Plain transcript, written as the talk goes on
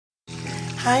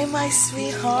Hi, my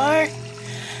sweetheart.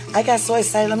 I got so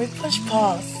excited. Let me push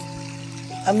pause.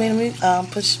 Let me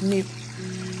push mute.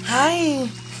 Hi.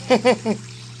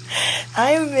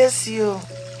 I miss you.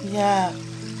 Yeah.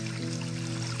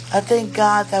 I thank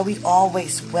God that we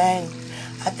always win.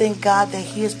 I thank God that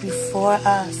He is before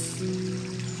us.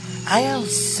 I am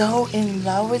so in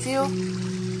love with you.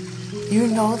 You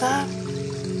know that?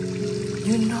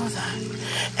 You know that.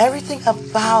 Everything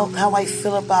about how I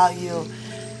feel about you,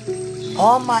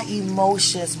 all my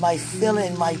emotions, my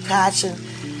feeling, my passion,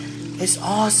 it's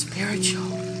all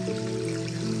spiritual.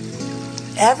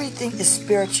 Everything is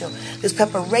spiritual. This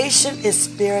preparation is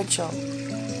spiritual.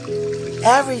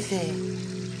 Everything.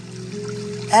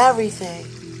 Everything.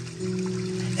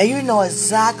 And you know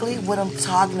exactly what I'm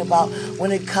talking about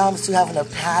when it comes to having a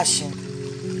passion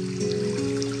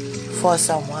for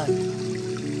someone.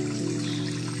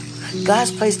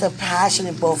 God's placed a passion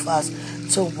in both of us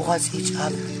towards each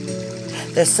other.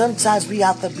 That sometimes we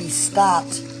have to be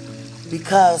stopped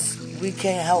because we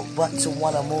can't help but to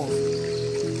want to move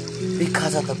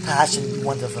because of the passion we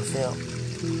want to fulfill.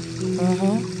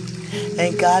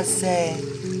 And God saying,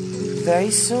 very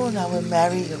soon I will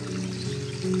marry you.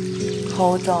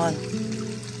 Hold on.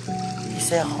 He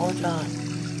said, hold on.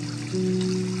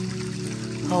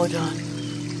 Hold on.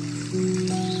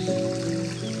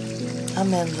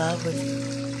 I'm in love with you.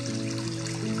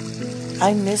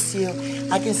 I miss you.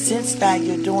 I can sense that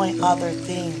you're doing other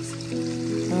things.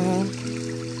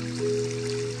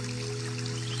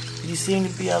 You seem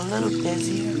to be a little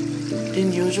busier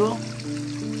than usual.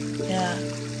 Yeah.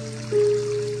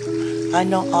 I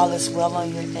know all is well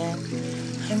on your end.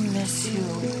 I miss you.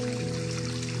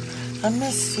 I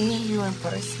miss seeing you in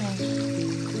person.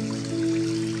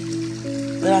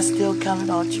 But I still count it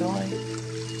all joy.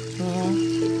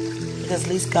 Because at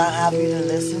least God have you to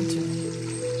listen to me.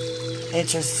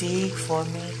 Intercede for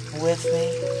me, with me,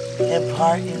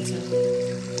 impart into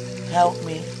me. Help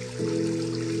me.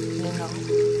 You know.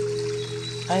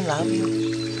 I love you.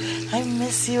 I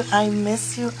miss you. I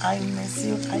miss you. I miss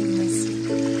you. I miss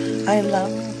you. I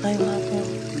love you. I love you.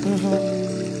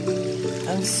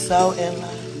 I'm so in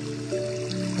love.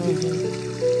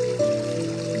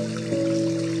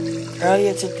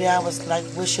 Earlier today, I was like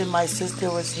wishing my sister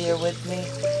was here with me.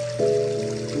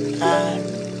 And,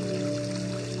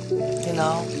 you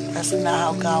know, that's not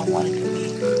how God wanted to be.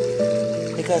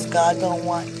 Because God don't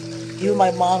want you,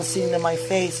 my mom, seeing in my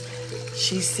face.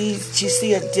 She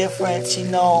see a difference. She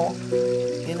know,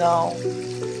 you know,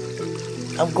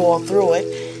 I'm going through it.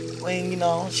 When, you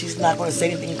know, she's not going to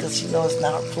say anything because she knows it's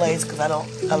not her place. Because I don't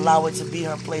allow it to be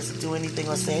her place to do anything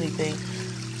or say anything.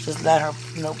 Just let her,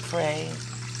 you know, pray,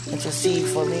 intercede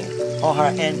for me on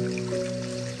her end.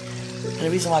 And the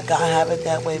reason why God have it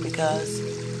that way because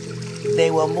they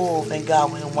will move and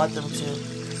God wouldn't want them to.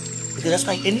 Because that's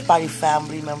like anybody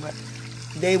family member.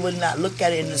 They would not look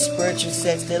at it in the spiritual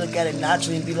sense. They look at it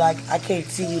naturally and be like, I can't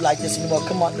see you like this anymore.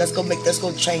 Come on, let's go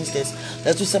change this.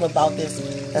 Let's do something about this.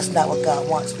 That's not what God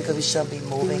wants because we shouldn't be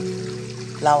moving,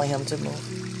 allowing Him to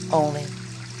move. Only.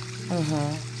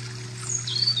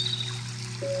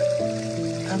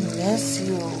 I miss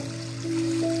you.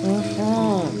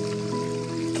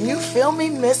 Can you feel me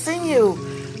missing you?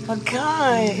 Oh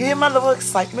God, you hear my little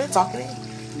excitement talking to you?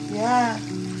 Yeah,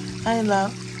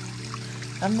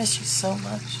 I miss you so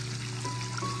much.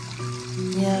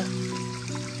 Yeah.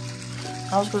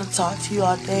 I was going to talk to you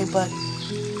all day, but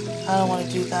I don't want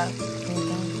to do that.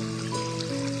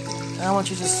 I don't want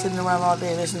you just sitting around all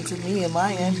day listening to me and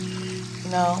my end. You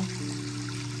know,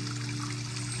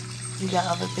 you got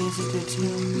other things to do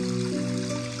too.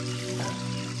 Yeah.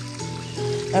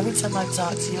 Every time I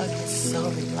talk to you, I get so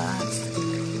relaxed.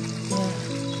 Yeah.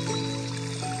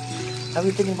 I've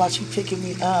been thinking about you picking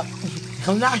me up.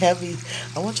 I'm not heavy.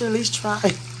 I want you to at least try.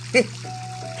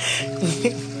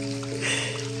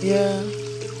 Yeah.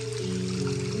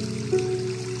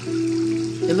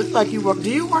 It looked like you work. Do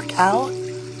you work out?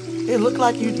 It looked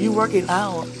like you working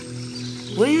out.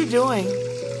 What are you doing?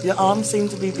 Your arms seem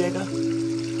to be bigger.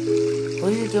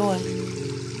 What are you doing?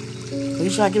 Are you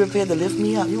trying to get prepared to lift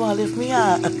me up? You want to lift me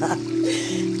up?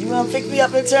 You want to pick me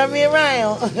up and turn me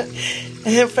around?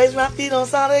 And place my feet on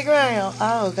solid ground?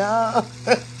 Oh, God.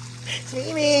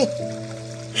 Sweetie.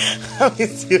 I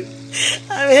miss you.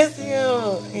 I miss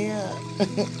you. Yeah.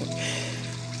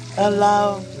 I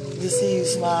love to see you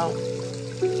smile.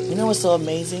 You know what's so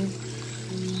amazing?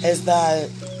 Is that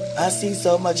I see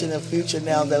so much in the future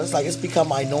now that it's like it's become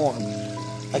my norm.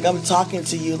 Like I'm talking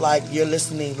to you like you're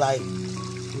listening like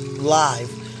live.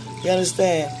 You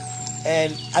understand?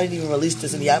 And I didn't even release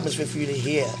this in the atmosphere for you to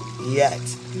hear yet.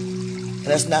 And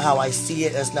that's not how I see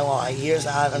it. That's not how I hear it.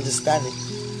 That's how I understand it.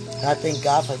 And I thank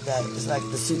God for that. It's like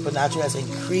the supernatural has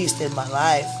increased in my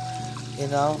life, you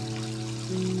know.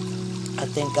 I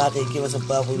thank God they give us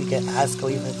above what we can ask or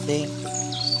even think.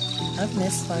 I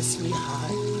miss my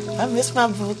sweetheart. I miss my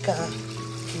Buka.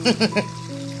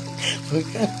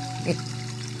 Buka.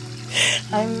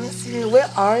 I miss you. Where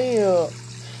are you?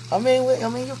 I mean,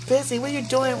 you're busy. What are you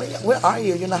doing? Where are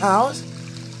you? You in the house?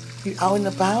 You out and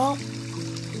about?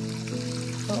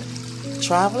 Oh,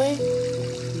 traveling?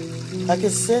 I can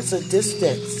sense a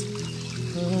distance.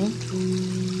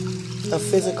 A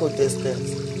physical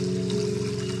distance.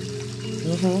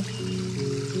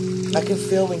 I can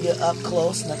feel when you're up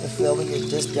close, and I can feel when you're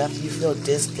distant. You feel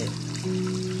distant.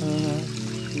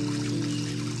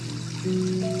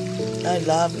 I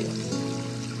love you.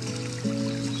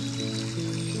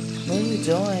 What are you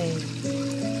doing?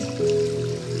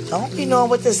 Don't be knowing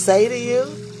what to say to you.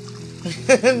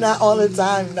 Not all the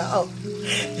time, no.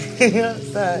 You know what I'm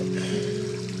saying?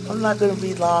 I'm not going to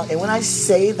be long. And when I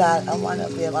say that, I want to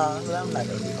be long, but I'm not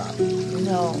going to be long.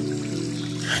 No.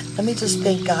 Let me just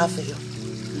thank God for you.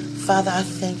 Father, I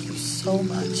thank you so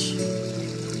much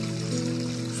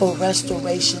for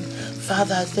restoration.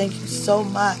 Father, I thank you so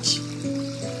much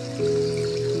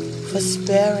for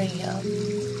sparing him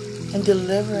and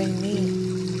delivering me.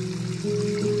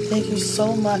 Thank you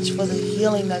so much for the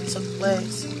healing that took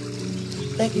place.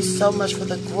 Thank you so much for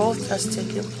the growth that's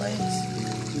taken place.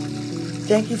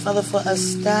 Thank you, Father, for us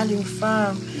standing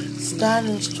firm,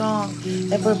 standing strong,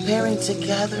 and preparing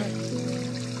together.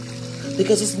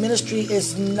 Because this ministry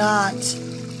is not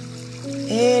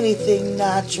anything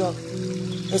natural.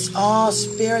 It's all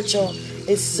spiritual.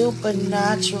 It's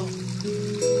supernatural.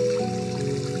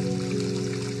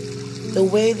 The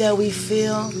way that we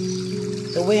feel,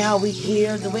 the way how we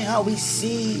hear, the way how we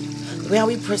see, the way how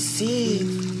we perceive,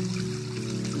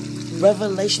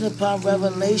 revelation upon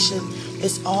revelation,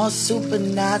 it's all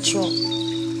supernatural.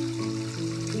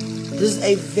 This is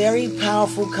a very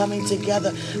powerful coming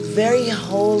together, very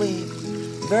holy,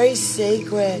 very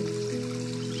sacred,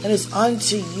 and it's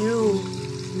unto you.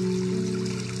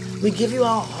 We give you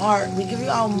our heart, we give you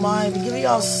our mind, we give you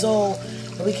our soul,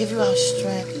 and we give you our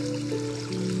strength.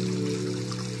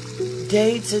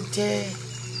 Day to day,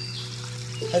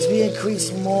 as we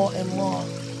increase more and more,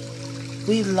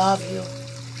 we love you.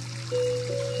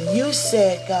 You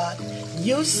said, God,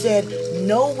 you said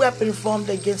no weapon formed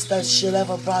against us shall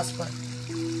ever prosper.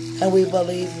 And we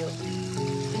believe you.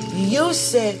 You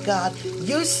said, God,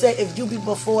 you said if you be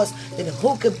before us, then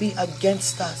who could be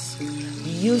against us?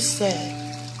 You said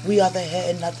we are the head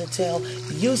and not the tail.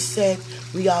 You said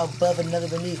we are above and never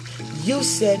beneath. You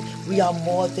said we are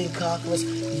more than conquerors.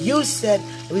 You said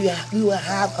we will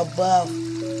have above.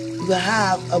 We will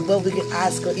have above we can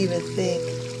ask or even think.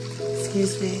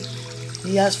 Excuse me.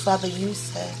 Yes, Father, you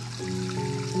said.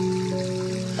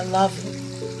 I love you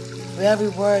for every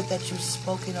word that you've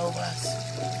spoken over us.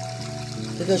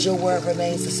 Because your word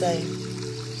remains the same.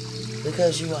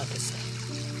 Because you are the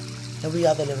same. And we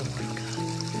are the living word of God.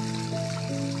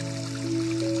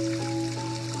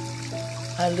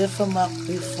 I lift him up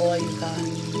before you, God.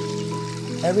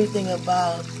 Everything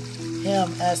about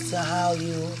him as to how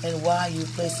you and why you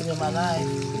placed him in my life,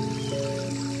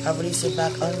 I release it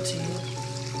back unto you.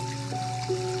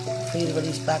 For you to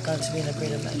release back unto me in a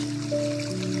greater measure.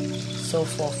 So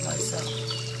forth myself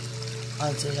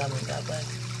unto him in that way.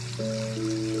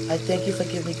 I thank you for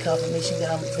giving me confirmation that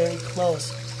I'm very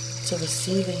close to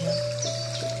receiving him.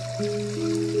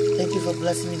 Thank you for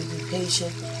blessing me to be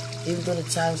patient, even during the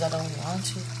times I don't want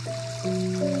to.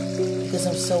 Because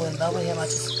I'm so in love with him,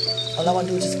 all I want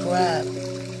to do is just grab,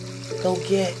 go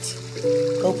get,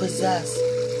 go possess.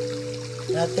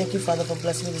 And I thank you, Father, for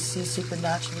blessing me to see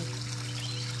supernaturally.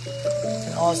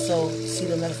 And also see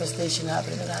the manifestation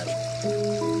happening in the natural.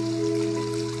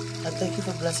 I thank you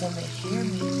for blessing me to hear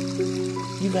me.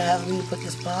 You can have me put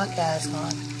this podcast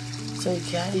on so you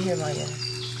can hear my end.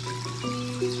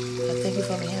 I thank you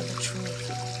for me hearing the truth.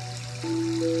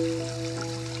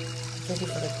 I thank you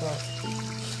for the growth.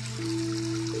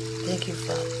 Thank you,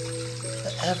 Father,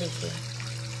 for everything.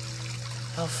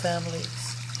 Our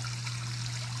families,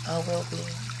 our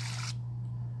well-being,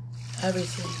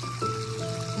 everything.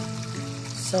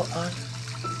 So honored.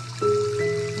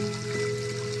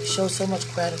 Show so much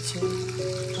gratitude.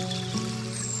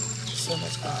 So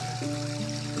much honor.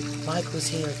 Mike was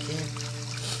here again.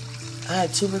 I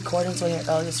had 2 recordings on here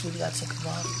earlier this week. I took them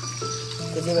off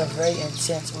because they were very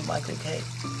intense with Michael K.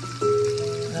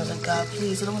 And I was like, God,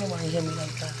 please, I don't want to hear me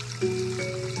like that.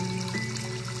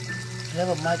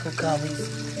 Whenever Michael comes,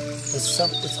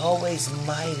 it's always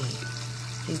mighty.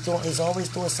 He's always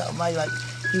doing something mighty. Like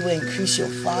he will increase your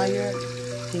fire.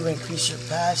 He will increase your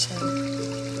passion.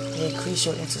 Increase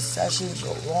your intercessions,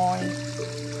 your roaring.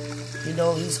 You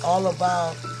know, he's all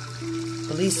about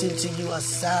releasing to you a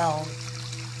sound,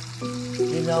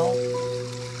 you know,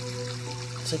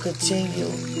 to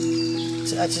continue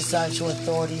to exercise your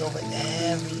authority over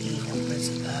every evil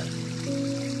principality.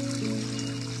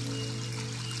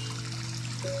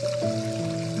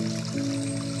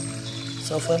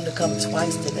 So for him to come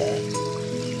twice today,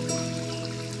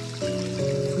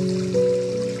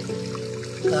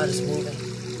 God is moving.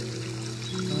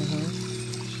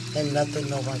 And nothing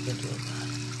no one can do about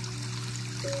it.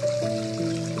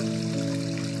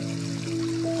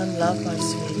 I love my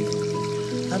sweetie.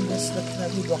 I'm just looking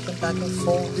at you walking back and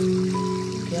forth.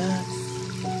 Yes.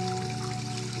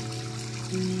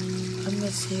 I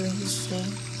miss hearing you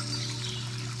sing.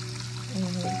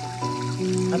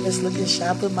 I'm just looking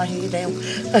shy, put my head down.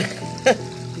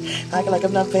 Acting like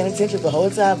I'm not paying attention, but the whole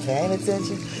time paying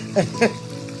attention.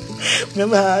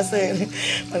 Remember how I said,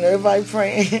 when everybody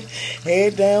praying,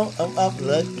 head down, I'm up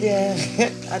looking.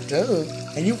 I do.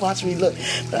 And you watch me look.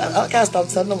 But I gotta stop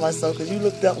telling myself, because you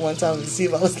looked up one time to see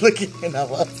if I was looking, and I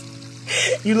was.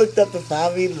 You looked up to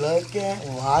find me looking,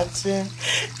 watching.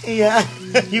 Yeah,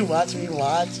 you watch me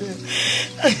watching.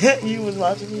 You was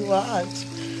watching me watch.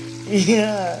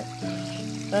 Yeah,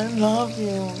 I love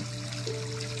you.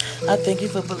 I thank you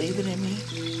for believing in me.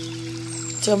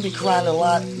 Tell me crying a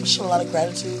lot, show a lot of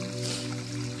gratitude.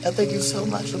 I thank you so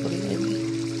much for believing in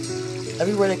me.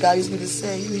 Every word that God used me to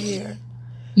say, you hear.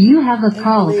 You have a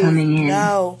call coming in.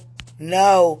 No,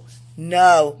 no,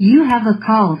 no. You have a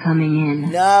call coming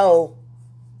in. No.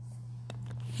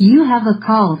 You have a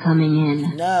call coming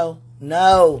in. No,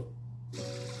 no.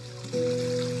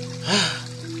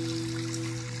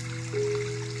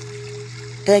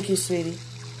 Thank you, sweetie.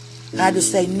 I had to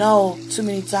say no too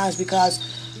many times because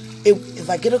if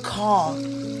I get a call,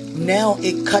 now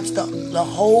it cuts the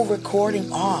whole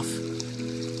recording off.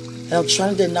 And I'm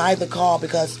trying to deny the call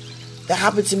because that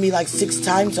happened to me like 6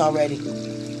 times already.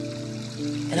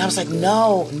 And I was like,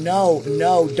 no, no,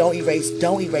 no, don't erase,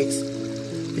 don't erase.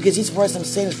 Because these words I'm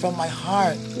saying is from my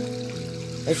heart.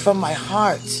 They're from my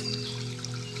heart.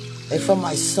 They're from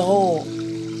my soul.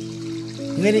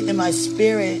 Knitted in my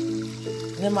spirit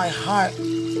and in my heart.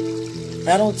 And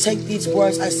I don't take these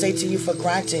words I say to you for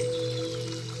granted.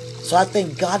 So I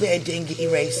thank God that it didn't get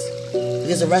erased.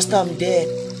 Because the rest of them did.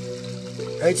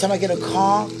 Every time I get a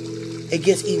call, it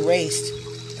gets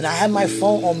erased. And I have my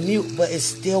phone on mute, but it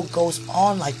still goes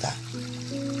on like that.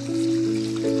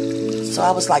 So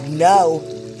I was like, no.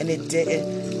 And it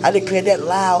didn't. I declared that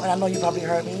loud, and I know you probably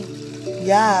heard me.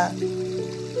 Yeah.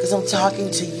 Because I'm talking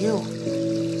to you.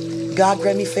 God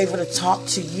grant me favor to talk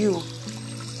to you.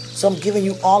 So I'm giving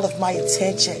you all of my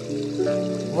attention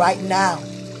right now.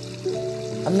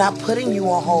 I'm not putting you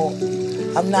on hold.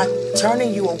 I'm not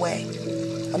turning you away.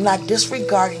 I'm not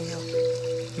disregarding you.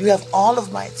 You have all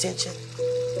of my attention.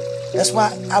 That's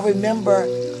why I remember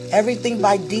everything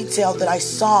by detail that I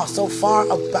saw so far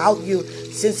about you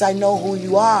since I know who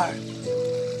you are.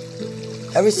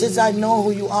 Ever since I know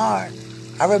who you are,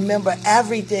 I remember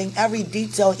everything, every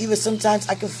detail. Even sometimes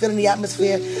I can feel in the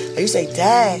atmosphere. And you say,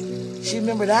 Dad, she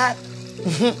remember that?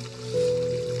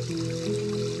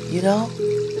 You know?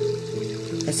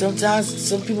 And sometimes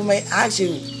some people may ask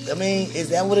you, I mean, is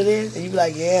that what it is? And you be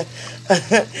like, yeah,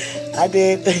 I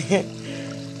did.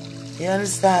 You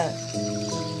understand?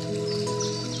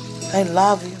 I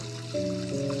love you.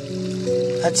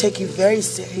 I take you very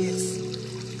serious.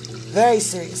 Very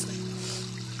seriously.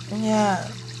 Yeah.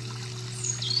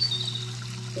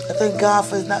 I thank God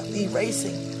for not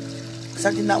erasing. Because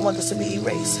I did not want this to be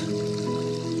erased.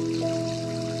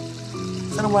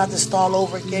 I don't want to have to start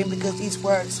over again because these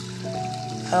words,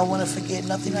 I don't want to forget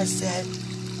nothing I said.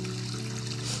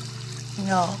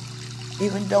 No.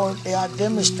 Even though they are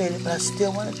demonstrated, but I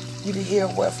still want you to hear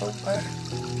word for word.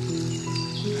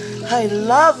 I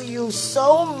love you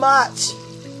so much.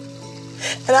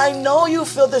 And I know you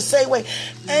feel the same way.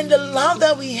 And the love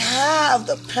that we have,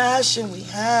 the passion we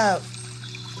have.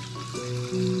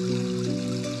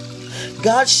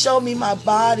 God showed me my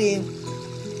body,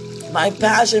 my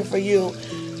passion for you,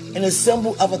 in a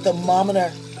symbol of a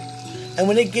thermometer. And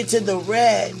when it gets in the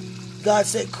red, God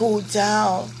said, cool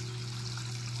down.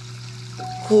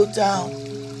 Cool down.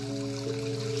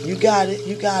 You got it.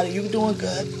 You got it. You're doing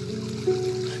good.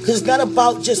 Because it's not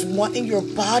about just wanting your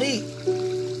body.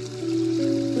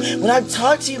 When I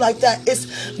talk to you like that,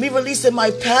 it's me releasing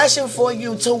my passion for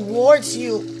you, towards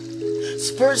you.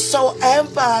 Spirit, soul,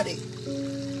 and body.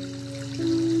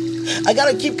 I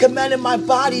got to keep commanding my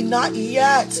body, not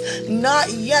yet.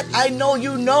 Not yet. I know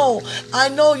you know. I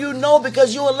know you know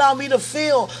because you allow me to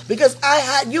feel. Because I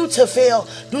had you to feel.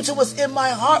 Due to what's in my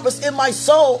heart, what's in my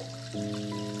soul.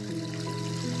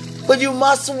 But you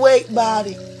must wait,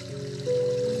 body.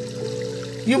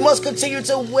 You must continue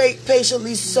to wait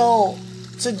patiently, soul,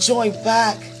 to join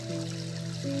back.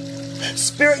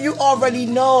 Spirit, you already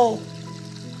know.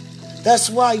 That's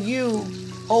why you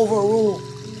overrule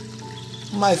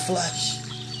my flesh.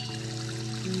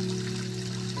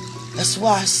 That's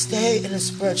why I stay in the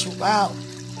spiritual realm.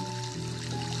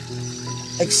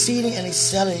 Exceeding and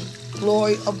excelling.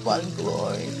 Glory upon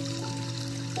glory.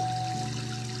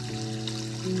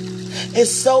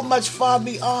 It's so much far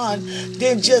beyond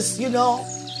than just,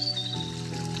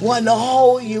 wanting to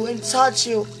hold you and touch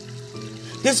you.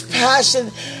 This passion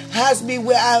has me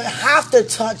where I have to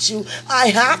touch you. I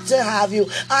have to have you.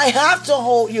 I have to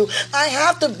hold you. I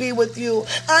have to be with you.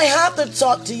 I have to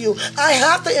talk to you. I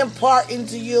have to impart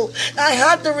into you. I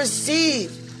have to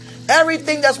receive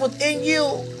everything that's within you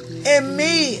and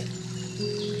me.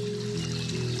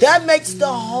 That makes the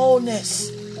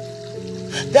wholeness.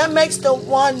 That makes the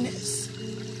oneness.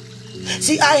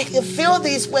 See, I can feel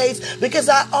these ways because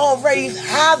I already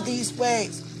have these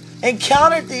ways.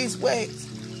 Encountered these ways.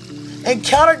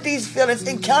 Encountered these feelings,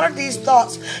 encountered these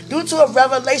thoughts due to a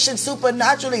revelation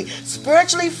supernaturally,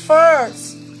 spiritually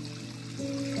first.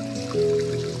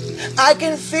 I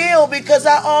can feel because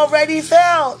I already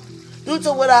felt due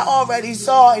to what I already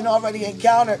saw and already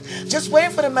encountered. Just waiting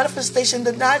for the manifestation,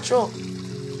 the natural.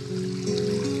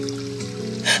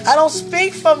 I don't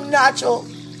speak from natural.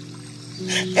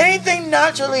 Anything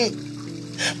naturally.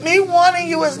 Me wanting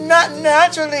you is not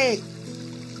naturally.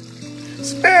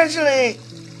 Spiritually.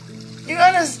 You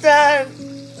understand?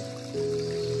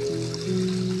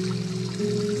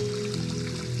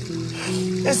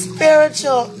 It's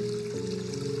spiritual.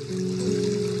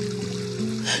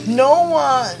 No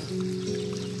one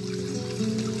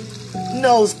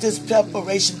knows this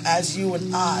preparation as you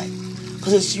and I.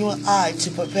 Because it's you and I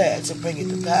to prepare to bring it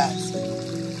to pass.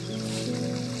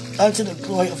 Unto the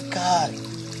glory of God.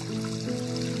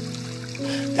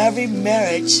 Every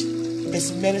marriage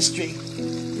is ministry.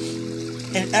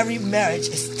 And every marriage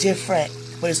is different,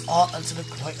 but it's all unto the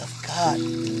glory of God.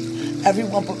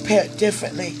 Everyone prepared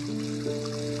differently.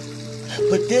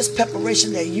 But this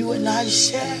preparation that you and I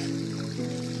share,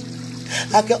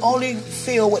 I can only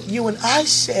feel what you and I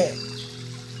share.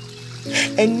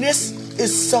 And this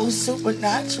is so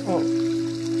supernatural.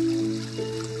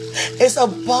 It's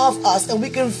above us, and we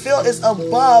can feel it's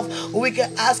above what we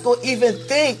can ask or even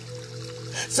think.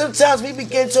 Sometimes we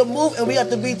begin to move and we have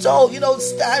to be told,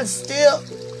 stand still.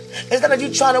 Instead of you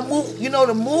trying to move,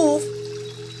 to move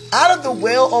out of the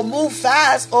will or move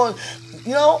fast or,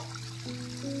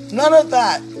 none of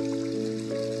that.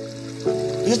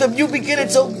 Just you beginning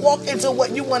to walk into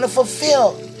what you want to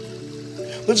fulfill.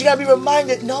 But you got to be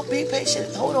reminded, no, be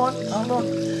patient. Hold on.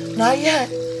 Not yet.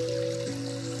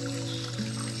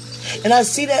 And I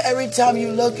see that every time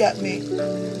you look at me.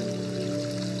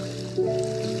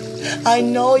 I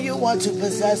know you want to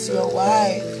possess your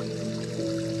wife.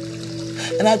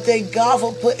 And I thank God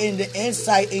for putting the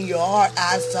insight in your heart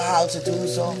as to how to do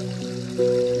so.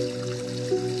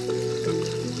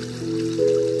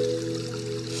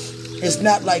 It's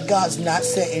not like God's not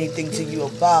said anything to you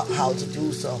about how to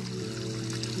do so.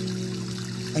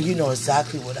 And you know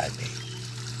exactly what I mean.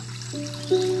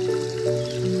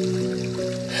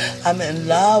 I'm in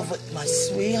love with my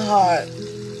sweetheart.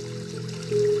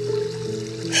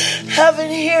 Heaven,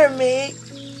 hear me.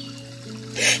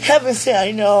 Heaven, say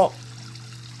I know.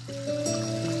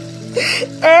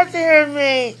 Earth, hear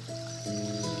me.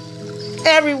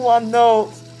 Everyone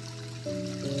knows.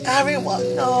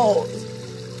 Everyone knows.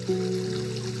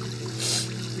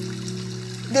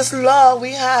 This love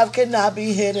we have cannot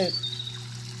be hidden.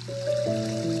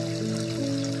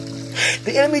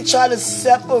 The enemy tried to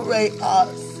separate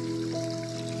us.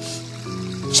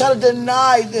 Try to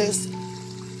deny this.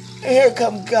 And here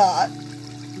come God.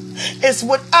 It's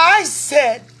what I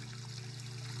said.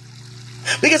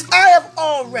 Because I have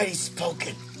already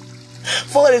spoken.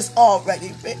 For it is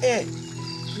already written.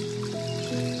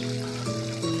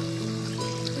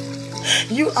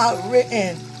 You are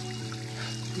written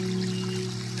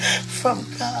from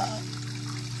God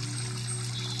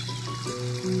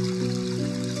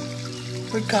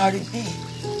regarding me.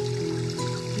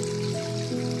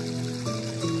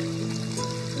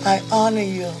 I honor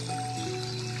you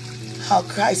how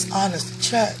Christ honors the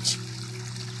church.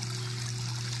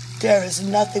 There is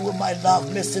nothing with my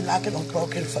love missing, lacking, or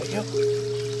broken for you.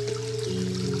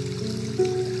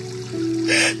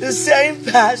 The same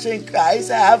passion Christ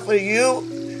had for you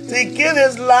to give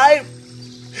his life,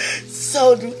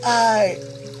 so do I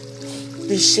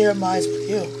to share mine with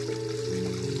you.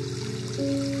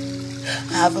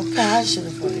 I have a passion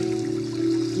for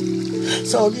you.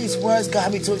 So these words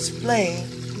got me to explain,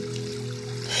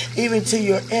 even to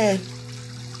your end,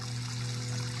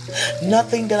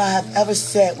 nothing that I have ever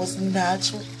said was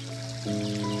natural.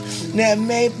 Now it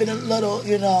may have been a little,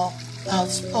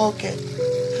 outspoken,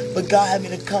 but God had me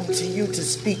to come to you to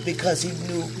speak because he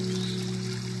knew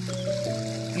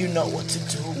you know what to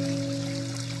do.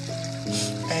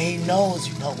 And he knows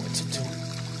you know what to do.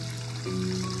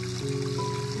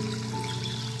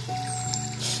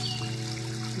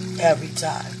 Every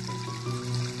time.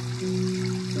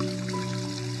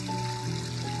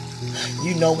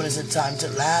 You know when it's a time to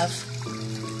laugh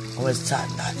or it's time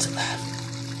not to laugh.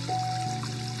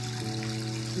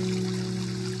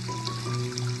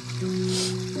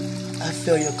 I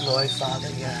feel your glory, Father,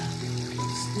 yeah.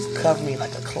 Cover me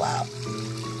like a cloud.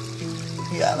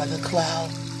 Yeah, like a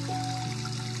cloud.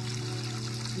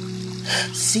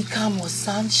 Sikamo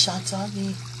san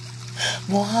shatani.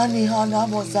 Mohani hana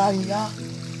mozaya.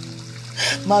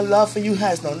 My love for you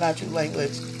has no natural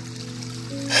language.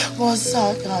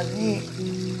 Mosakani.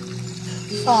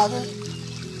 Father,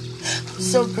 I'm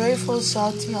so grateful,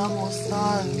 Shati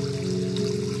Amosan.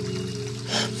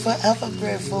 Forever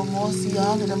grateful,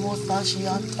 Mosiana the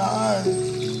Mosashianta.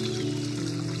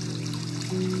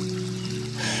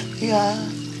 Yeah,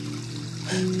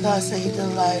 God said he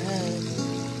delighted.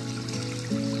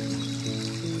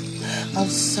 I'm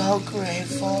so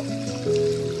grateful.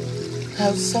 I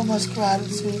have so much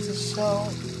gratitude to show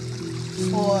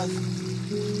forth.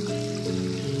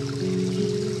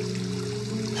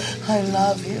 I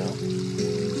love you.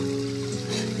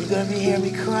 You're going to be hearing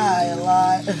me cry a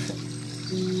lot.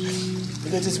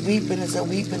 Because this weeping is a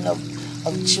weeping of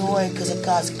joy because of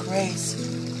God's grace.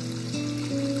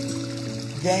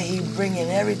 That he bringing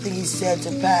everything he said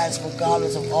to pass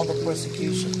regardless of all the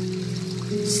persecution.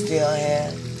 Still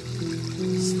here,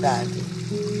 standing.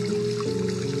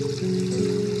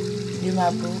 You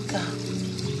my buka.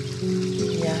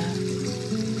 Yeah.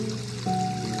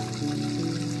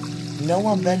 No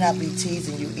one better not be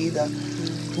teasing you either.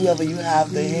 Whoever you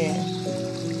have the hand.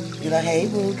 You're like, hey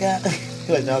buka.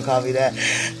 You're like, don't call me that.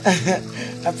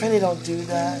 I pray they don't do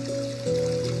that.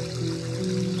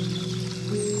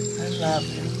 I love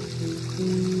you.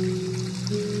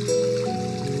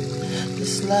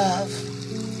 This love,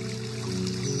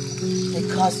 it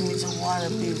causes me to want to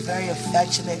be very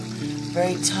affectionate,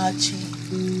 very touchy.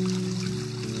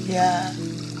 Yeah.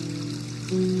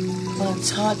 I want to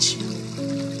touch you.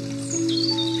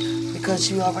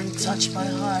 Because you already touched my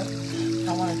heart.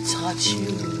 I want to touch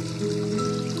you.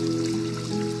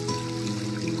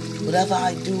 Whatever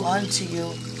I do unto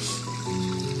you,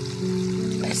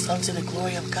 it's unto the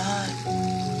glory of God.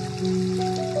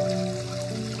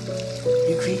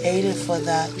 You created for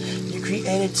that. You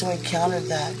created to encounter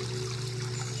that.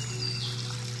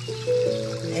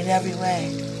 In every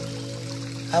way.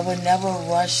 I would never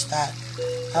rush that.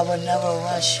 I would never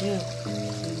rush you.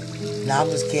 No, I'm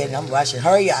just kidding. I'm rushing.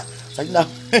 Hurry up. It's like, no.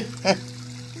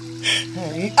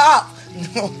 Hurry up.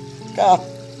 No. Go.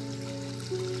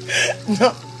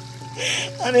 No.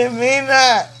 I didn't mean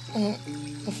that.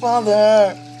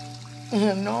 Father.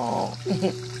 No.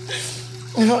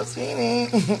 No, sweetie.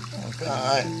 Oh,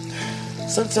 God.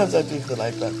 Sometimes I do feel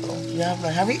like that, though. Yeah, I'm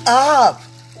like, hurry up.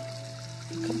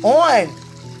 Come on.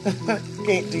 You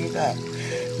can't do that.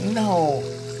 No.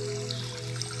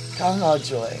 Come on,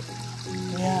 Joy.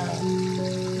 Yeah.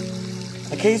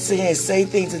 I can't sit here and say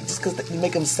things just because they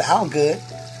make them sound good.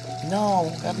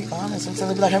 No, gotta be honest.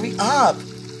 Sometimes I be like, hurry up.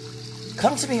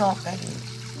 Come to me already.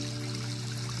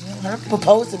 Hurry up,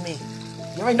 propose to me.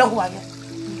 You already know who I am.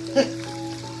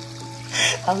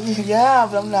 Yeah,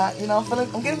 but I'm not.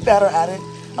 I'm getting better at it.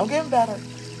 I'm getting better.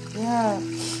 Yeah.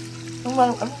 I don't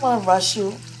want to rush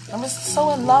you. I'm just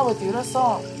so in love with you. That's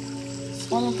all.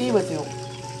 Just want to be with you.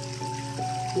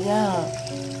 Yeah.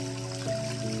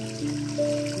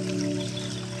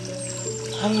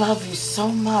 I love you so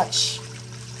much.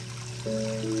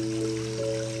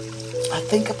 I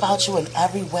think about you in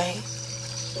every way.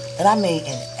 And I mean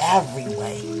in every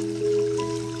way.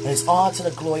 And it's all to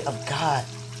the glory of God.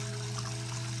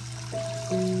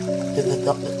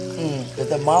 The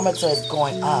thermometer is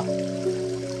going up.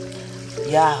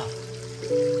 Yeah.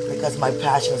 Because my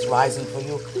passion is rising for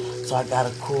you. So I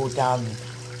gotta cool down.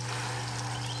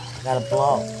 I gotta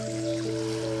blow.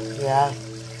 Yeah.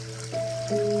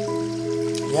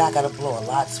 Yeah, I gotta blow a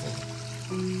lot, sweetie.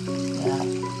 Yeah.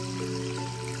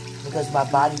 Because my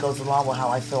body goes along with how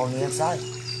I feel on the inside.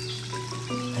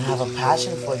 and have a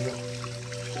passion for you.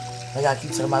 I gotta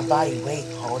keep telling my body, wait,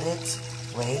 hold it,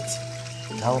 wait,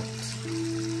 don't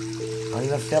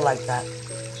even feel like that.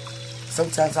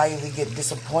 Sometimes I even get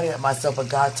disappointed at myself, but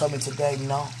God told me today,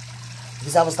 no.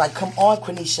 Because I was like, come on,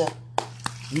 Quenisha.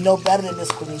 You know better than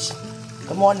this, Quenisha.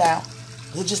 Come on now.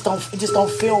 It just don't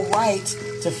feel right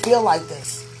to feel like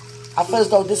this. I feel as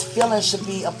though this feeling should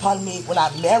be upon me when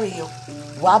I marry you.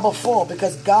 Why before?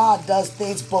 Because God does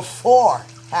things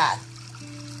beforehand.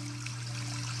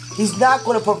 He's not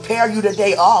going to prepare you the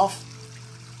day off.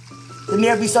 Then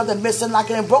there'll be something missing,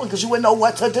 lacking, and broken because you wouldn't know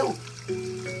what to do.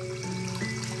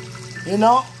 You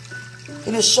know?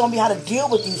 He just showed me how to deal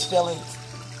with these feelings.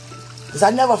 Because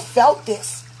I never felt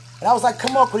this. And I was like,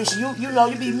 come on, Quenisha, you know,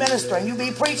 you be ministering, you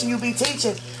be preaching, you be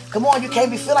teaching. Come on, you can't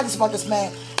be feeling like this about this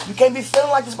man. You can't be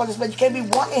feeling like this about this man. You can't be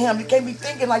wanting him. You can't be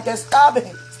thinking like that. Stop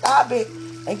it. Stop it.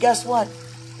 And guess what?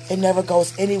 It never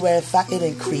goes anywhere. In fact, it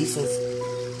increases.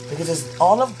 Because it's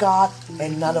all of God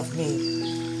and none of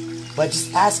me. But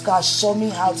just ask God, show me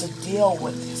how to deal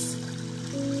with this.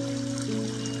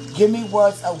 Give me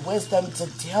words of wisdom to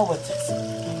deal with this.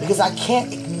 Because I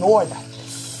can't ignore that.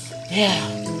 Yeah.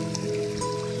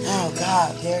 Oh,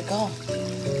 God. There it go.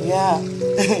 Yeah.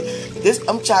 This,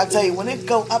 I'm trying to tell you, when it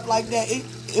go up like that, it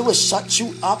will shut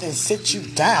you up and sit you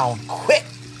down quick.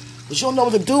 But you don't know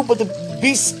what to do but to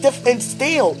be stiff and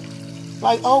still.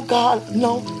 Like, oh, God,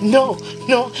 no.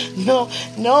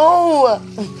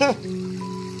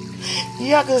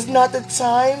 Yeah, because it's not the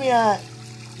time yet.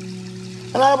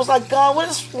 And I was like, God, what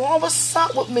is wrong? What's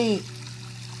up with me?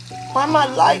 Why am I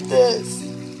like this?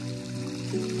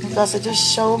 And God said,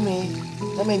 just show me.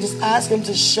 I mean, just ask him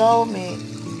to show me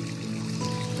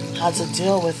how to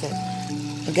deal with it.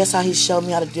 And guess how he showed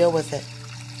me how to deal with it?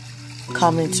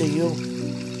 Coming to you.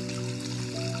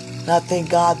 And I thank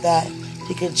God that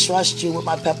he can trust you with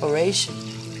my preparation.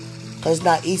 Because it's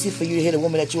not easy for you to hear the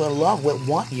woman that you're in love with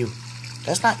want you.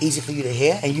 That's not easy for you to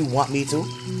hear, and you want me to.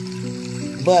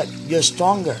 But you're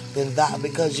stronger than that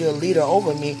because you're a leader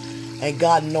over me, and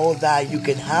God knows that you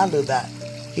can handle that.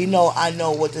 He know I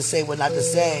know what to say, what not to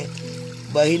say,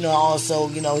 but he know also,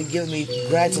 he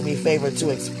granted me favor to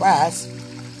express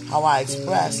how I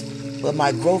express. But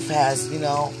my growth has,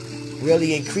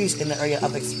 really increased in the area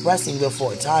of expressing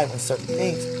before time and certain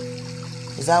things.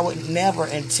 Because I would never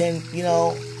intend,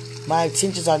 my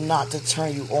intentions are not to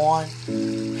turn you on,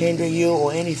 hinder you,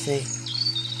 or anything.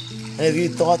 And if you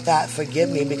thought that, forgive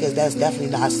me, because that's definitely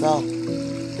not so.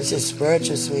 This is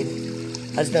spiritual, sweetie.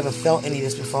 I just never felt any of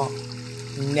this before.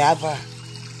 Never.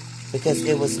 Because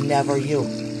it was never you.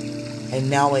 And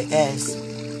now it is.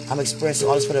 I'm experiencing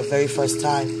all this for the very first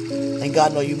time. And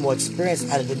God knows you're more experienced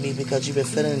at it than me because you've been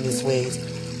feeling in these ways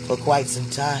for quite some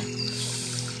time.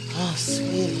 Oh,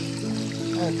 sweetie.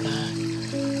 Oh, God.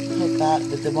 Oh, God.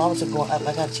 The thermometer going up.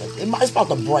 I got to check. It's about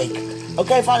to break.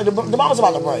 Okay, finally, the thermometer's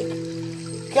about to break.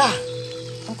 God.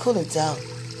 I'm cooling down.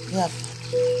 Yeah.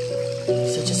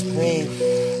 So just breathe.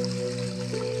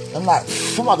 I'm like,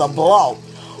 I'm about to blow.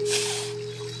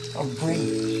 I'm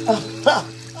breathe.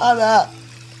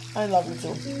 I love you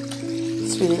too.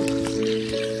 Sweetie.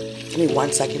 Give me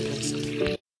 1 second,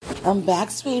 please. I'm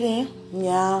back, sweetie.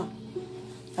 Yeah.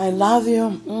 I love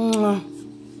you.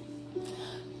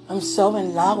 I'm so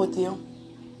in love with you.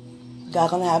 God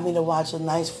gonna have me to watch a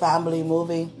nice family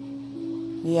movie.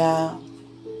 Yeah.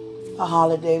 A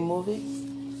holiday movie.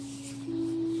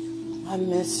 I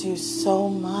miss you so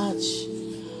much.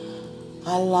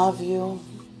 I love you.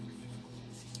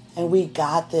 And we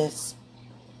got this.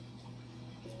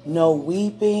 No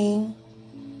weeping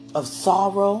of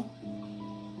sorrow.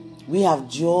 We have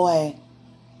joy.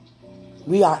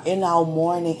 We are in our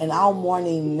mourning, and our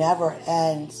mourning never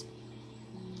ends.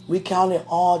 We count it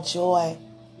all joy,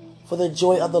 for the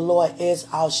joy of the Lord is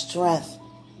our strength.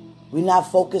 We're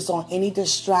not focused on any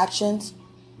distractions,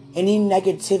 any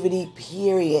negativity,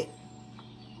 period.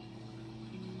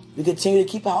 We continue to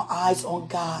keep our eyes on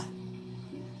God.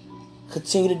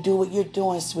 Continue to do what you're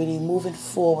doing, sweetie, moving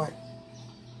forward.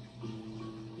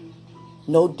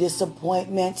 No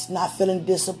disappointments, not feeling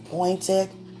disappointed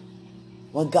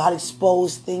when God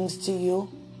exposed things to you.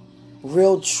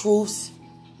 Real truths.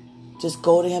 Just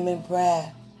go to him in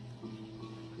prayer.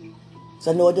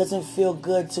 So I know it doesn't feel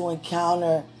good to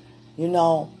encounter,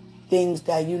 things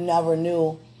that you never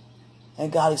knew,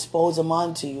 and God exposed them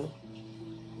onto you.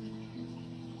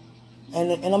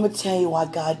 And I'm going to tell you why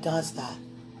God does that.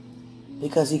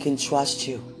 Because he can trust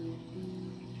you.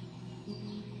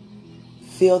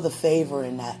 Feel the favor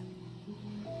in that.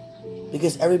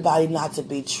 Because everybody not to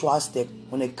be trusted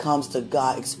when it comes to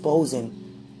God exposing,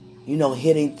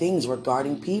 hidden things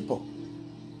regarding people.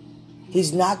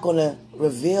 He's not going to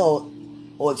reveal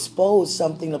or expose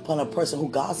something upon a person who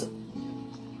gossip,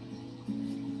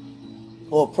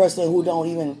 or a person who don't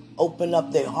even open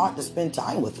up their heart to spend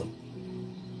time with them.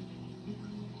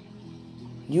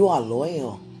 You are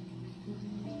loyal.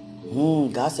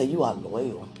 God said you are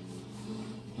loyal.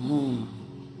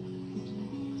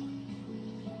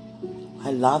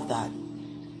 I love that.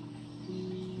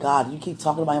 God, you keep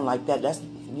talking about him like that. That's,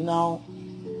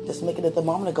 just making the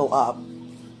thermometer go up.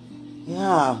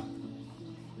 Yeah.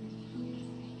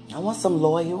 I want some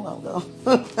loyal.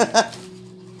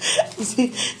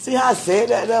 see how I said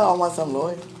that though? I want some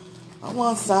loyal. I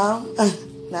want some.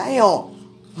 Now.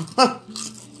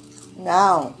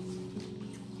 Now.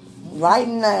 Right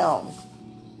now.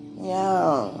 Yeah.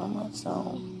 I want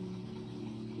some.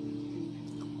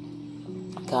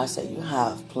 God said you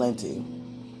have plenty.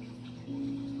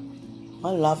 I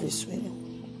love you, sweetie.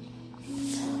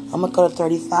 I'm going to go to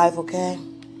 35, okay?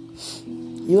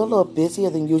 You're a little busier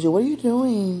than usual. What are you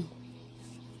doing?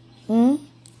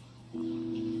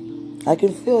 I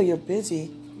can feel you're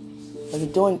busy. But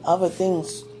you're doing other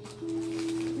things.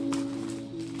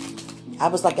 I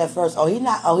was like at first, he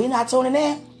not tuning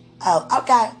in? Oh,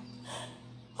 okay.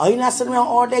 Oh, he not sitting around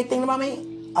all day thinking about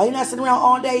me? Oh, he not sitting around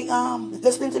all day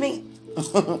listening to me?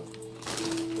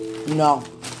 No.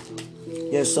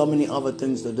 There's so many other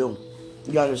things to do.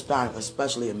 You understand,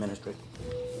 especially in ministry.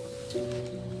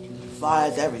 Far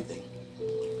as everything.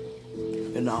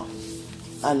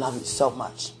 I love you so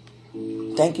much.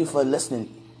 Thank you for listening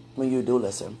when you do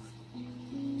listen.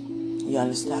 You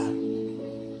understand?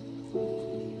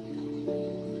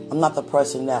 I'm not the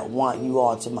person that want you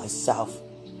all to myself.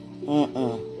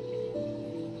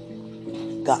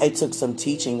 God, it took some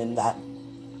teaching in that.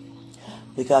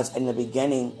 Because in the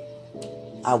beginning,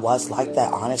 I was like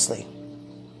that, honestly.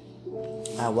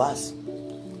 I was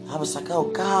like,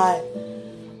 oh God,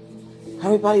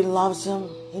 everybody loves him.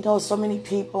 He knows so many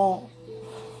people.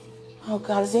 Oh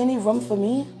God, is there any room for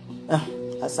me?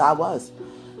 That's how I was.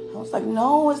 I was like,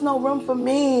 no, there's no room for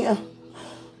me.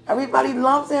 Everybody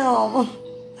loves him.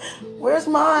 Where's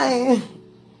mine?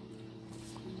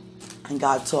 And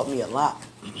God taught me a lot.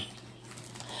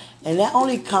 And that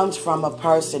only comes from a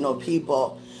person or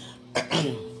people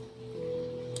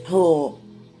who,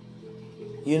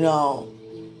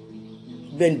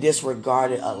 been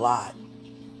disregarded a lot.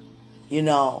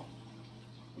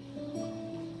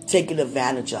 Taken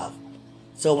advantage of.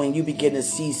 So when you begin to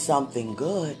see something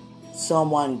good,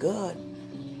 someone good,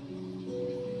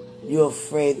 you're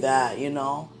afraid that, you're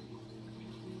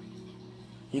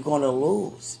going to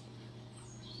lose.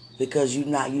 Because you're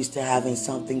not used to having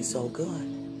something so good.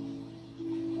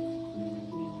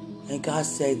 And God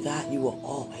said that you will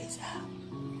always have.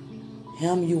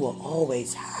 Him you will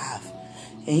always have.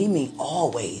 And he means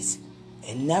always.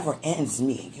 It never ends,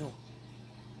 me and you.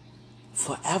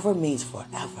 Forever means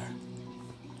forever.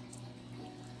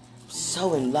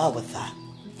 So in love with that.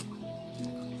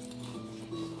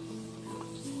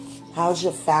 How's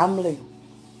your family?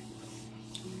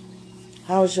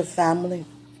 How's your family?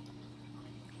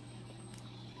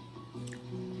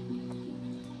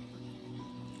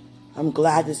 I'm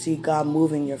glad to see God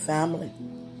moving your family.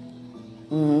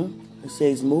 He says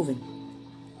he's moving.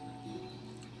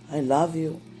 I love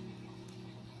you.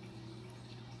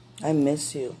 I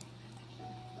miss you.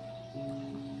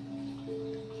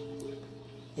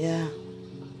 Yeah.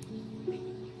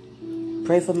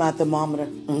 Pray for my thermometer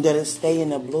that it stay in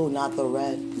the blue, not the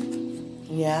red.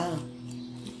 Yeah.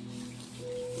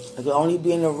 It could only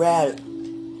be in the red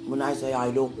when I say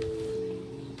I do.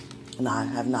 And I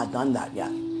have not done that yet.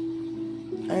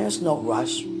 And there's no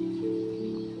rush.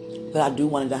 But I do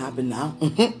want it to happen now.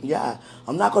 Yeah.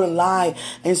 I'm not going to lie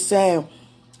and say,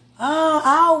 oh,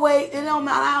 I'll wait. It don't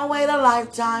matter. I'll wait a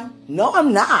lifetime. No,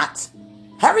 I'm not.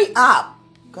 Hurry up.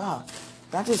 God,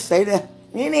 did I just say that?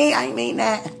 I mean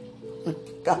that.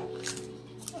 God,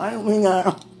 I don't mean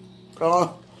that.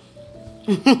 God.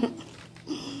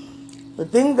 The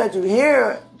things that you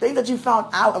hear, things that you found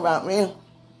out about me,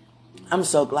 I'm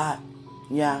so glad.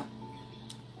 Yeah.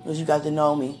 Because you got to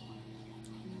know me.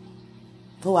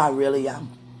 Who I really am.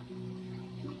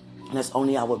 And that's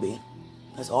only I will be.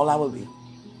 That's all I will be.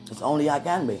 That's only I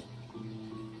can be.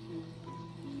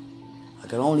 I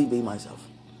can only be myself.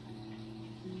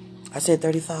 I said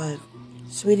 35.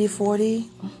 Sweetie,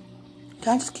 40.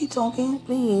 Can I just keep talking,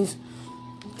 please?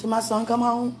 Till my son come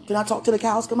home? Can I talk till the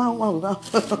cows come home?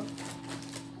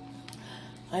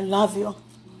 I love you.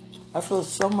 I feel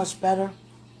so much better.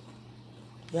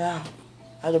 Yeah.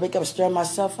 I had to wake up and stir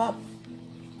myself up.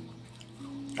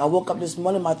 I woke up this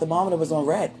morning, my thermometer was on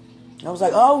red. I was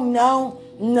like, oh, no,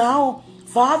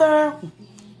 Father.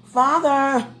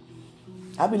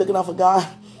 I'll be looking out for God.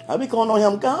 I be calling on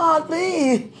him, God,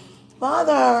 please,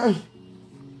 Father.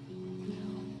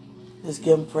 Just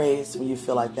give him praise when you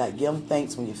feel like that. Give him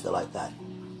thanks when you feel like that.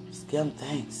 Just give him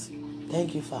thanks.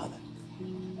 Thank you, Father.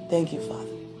 Thank you,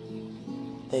 Father.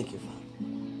 Thank you, Father.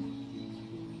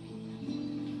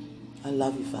 I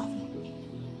love you, Father.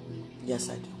 Yes,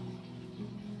 I do.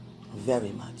 Very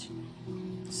much.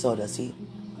 So does he.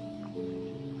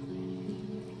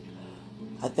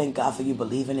 I thank God for you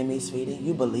believing in me, sweetie.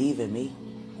 You believe in me.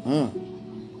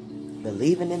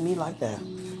 Believing in me like that.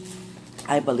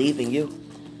 I believe in you.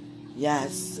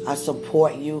 Yes, I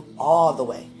support you all the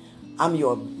way. I'm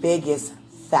your biggest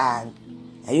fan.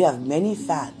 And you have many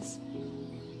fans.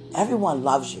 Everyone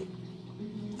loves you.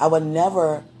 I would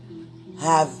never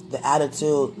have the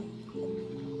attitude,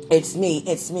 it's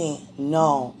me.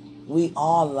 No, we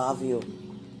all love you.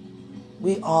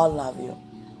 We all love you.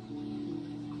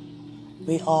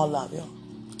 We all love you.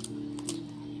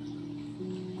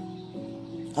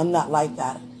 I'm not like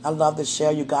that. I love to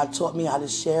share you. God taught me how to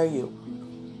share you.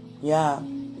 Yeah.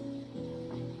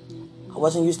 I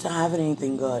wasn't used to having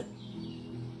anything good.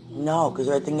 No, because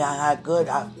everything I had good,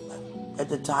 at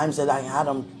the times that I had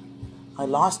them, I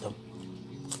lost them.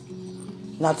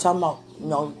 Not talking about,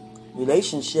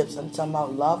 relationships. I'm talking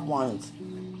about loved ones.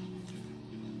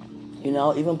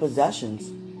 Even possessions.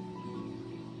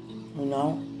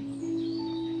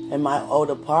 In my old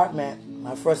apartment,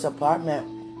 my first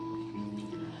apartment.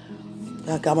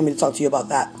 God want me to talk to you about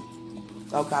that.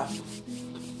 Okay.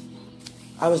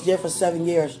 I was there for 7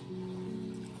 years.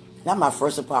 Not my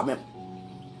first apartment,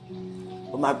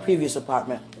 but my previous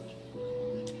apartment.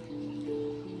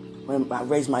 When I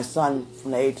raised my son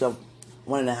from the age of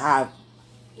 1.5,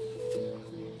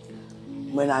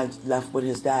 when I left with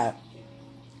his dad,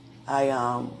 I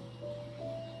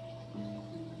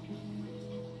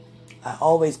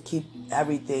always keep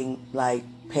everything like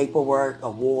paperwork,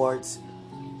 awards,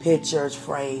 pictures,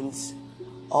 frames,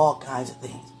 all kinds of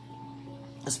things.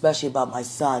 Especially about my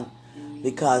son,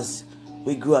 because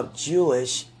we grew up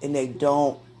Jewish and they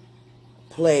don't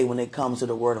play when it comes to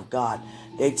the Word of God.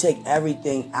 They take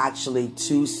everything actually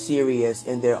too serious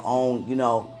in their own,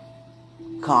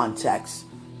 context.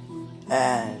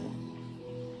 And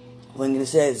when it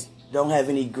says don't have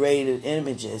any graded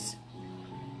images,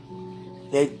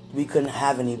 we couldn't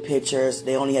have any pictures.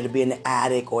 They only had to be in the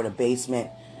attic or the basement.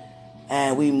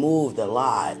 And we moved a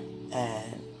lot.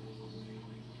 And,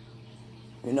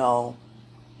 a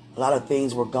lot of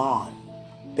things were gone.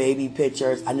 Baby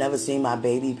pictures. I never seen my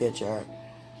baby picture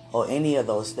or any of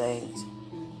those things.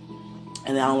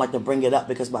 And I don't like to bring it up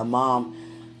because my mom,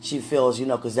 she feels,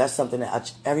 because that's something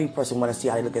that every person wants to see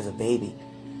how they look as a baby.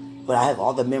 But I have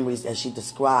all the memories that she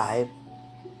described,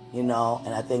 and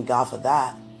I thank God for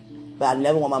that. But I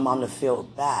never want my mom to feel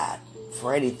bad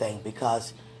for anything,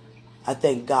 because I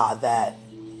thank God that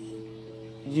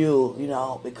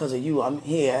because of you, I'm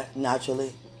here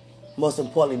naturally. Most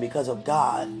importantly, because of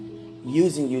God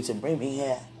using you to bring me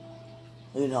here,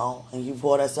 and you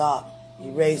brought us up.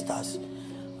 You raised us.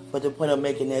 But the point of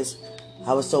making this,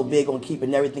 I was so big on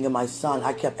keeping everything of my son.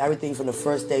 I kept everything from the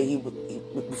first day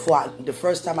the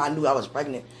first time I knew I was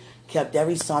pregnant. Kept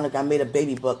every sonic. I made a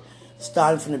baby book,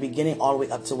 starting from the beginning all the way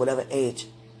up to whatever age.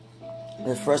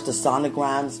 The first the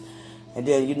sonograms, and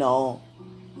then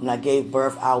when I gave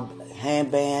birth, our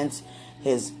handbands,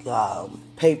 his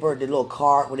paper, the little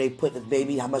card where they put the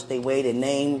baby, how much they weighed, the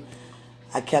name.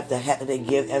 I kept the hat that they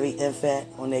give every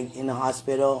infant when they in the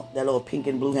hospital, that little pink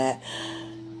and blue hat.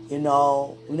 When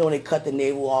they cut the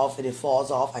navel off and it falls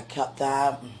off, I kept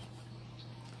that.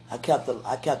 I kept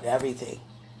everything.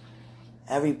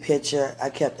 Every picture, I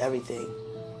kept everything.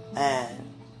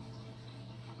 And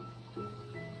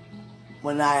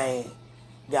when I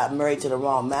got married to the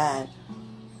wrong man,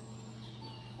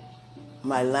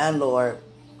 my landlord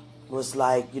was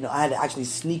like, I had to actually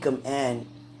sneak him in.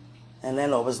 And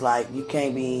landlord was like, you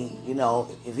can't be,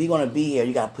 if he's going to be here,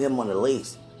 you got to put him on the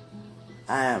lease.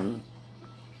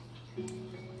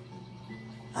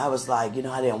 I was like, I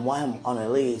didn't want him on the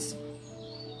lease.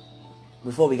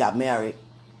 Before we got married,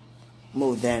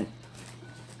 moved in,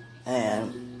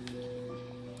 and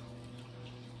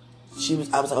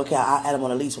I was like, okay, I had him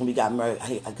on the lease when we got married,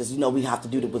 because we have to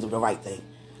do the right thing.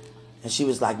 And she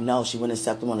was like, no, she wouldn't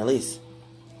accept him on the lease.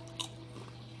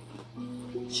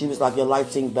 She was like, your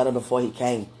life seemed better before he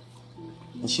came.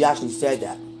 And she actually said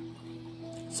that.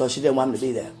 So she didn't want him to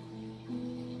be there.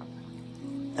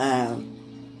 And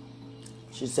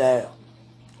she said,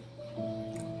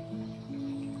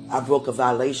 I broke a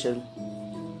violation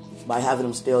by having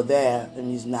him still there, and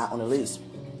he's not on the lease.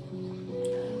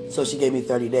 So she gave me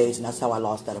 30 days, and that's how I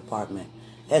lost that apartment.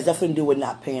 has nothing to do with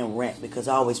not paying rent, because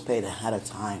I always paid ahead of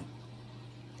time.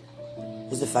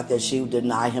 It's the fact that she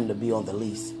denied him to be on the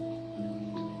lease.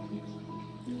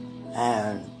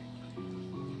 And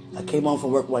I came home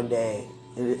from work one day,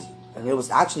 and it was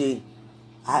actually,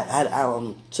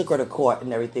 I took her to court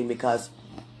and everything because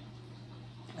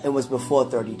it was before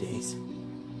 30 days.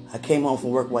 I came home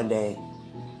from work one day,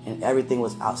 and everything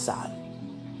was outside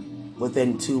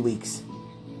within 2 weeks.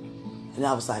 And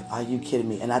I was like, are you kidding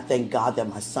me? And I thank God that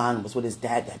my son was with his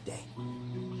dad that day.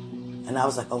 And I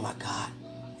was like, oh my God.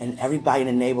 And everybody in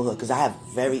the neighborhood, because at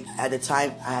the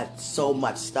time, I had so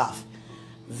much stuff.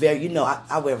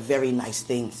 I wear very nice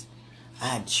things. I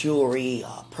had jewelry,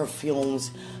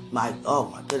 perfumes, my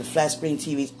goodness, flat screen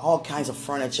TVs, all kinds of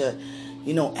furniture,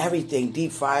 everything,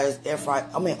 deep fryers, air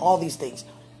fryers, all these things.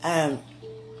 And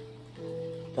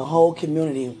the whole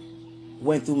community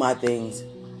went through my things,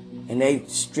 and they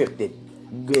stripped it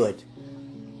good.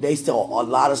 They saw a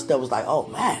lot of stuff, was like, oh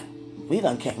man, we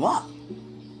done came up.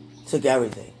 Took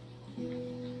everything.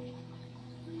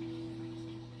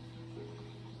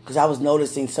 Because I was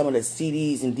noticing some of the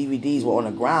CDs and DVDs were on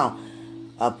the ground,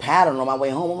 a pattern on my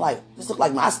way home. I'm like, this looks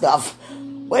like my stuff.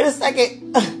 Wait a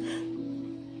second.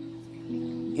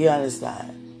 You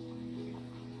understand?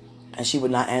 And she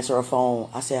would not answer her phone.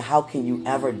 I said, how can you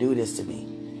ever do this to me?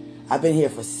 I've been here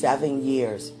for 7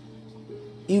 years.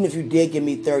 Even if you did give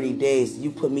me 30 days,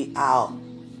 you put me out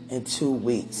in 2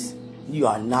 weeks. You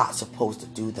are not supposed to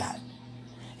do that.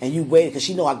 And you waited, because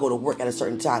she know I go to work at a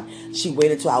certain time. She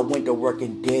waited till I went to work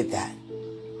and did that.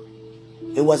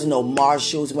 It wasn't no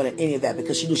Marshalls, it wasn't any of that,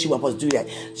 because she knew she wasn't supposed to do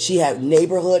that. She had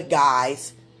neighborhood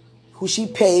guys who she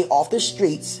paid off the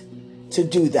streets to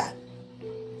do that.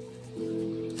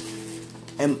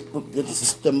 And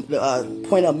the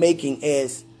point I'm making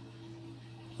is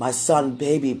my son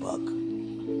baby book.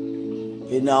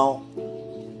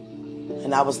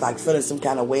 And I was like feeling some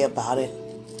kind of way about it.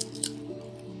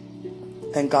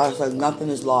 And God said, nothing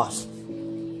is lost.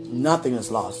 Nothing is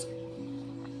lost.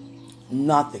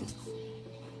 Nothing.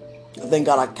 Thank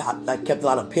God I kept a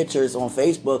lot of pictures on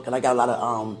Facebook, and I got a lot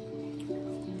of,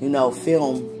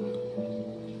 film.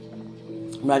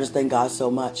 I just thank God so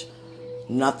much.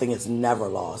 Nothing is never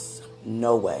lost.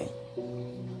 No way.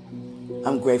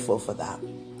 I'm grateful for that.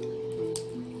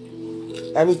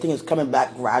 Everything is coming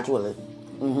back gradually.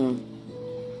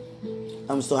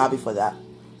 I'm so happy for that.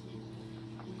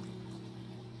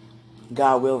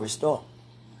 God will restore.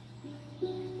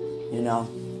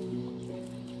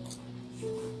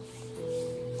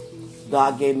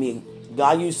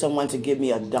 God used someone to give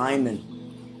me a diamond.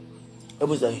 It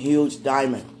was a huge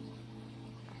diamond.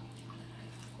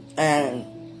 And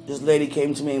this lady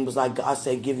came to me and was like, God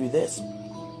said, give you this.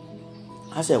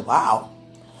 I said, wow.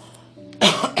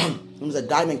 It was a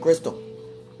diamond crystal.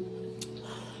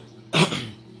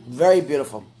 Very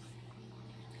beautiful.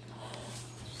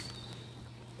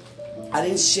 I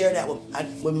didn't share that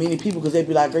with many people, because they'd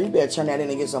be like, girl, you better turn that in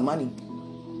and get some money.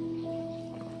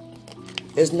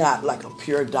 It's not like a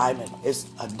pure diamond. It's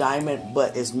a diamond,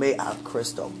 but it's made out of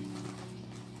crystal.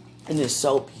 And it's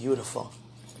so beautiful.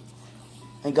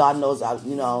 And God knows, I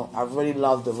really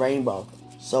love the rainbow.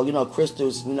 So,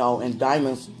 crystals, and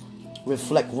diamonds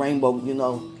reflect rainbow,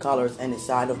 colors and the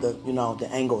side of the, the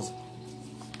angles.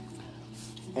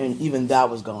 And even that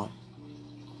was gone.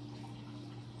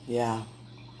 Yeah.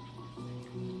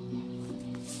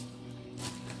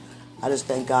 I just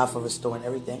thank God for restoring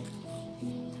everything.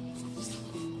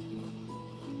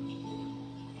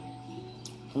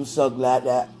 I'm so glad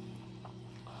that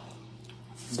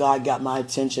God got my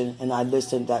attention and I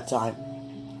listened that time.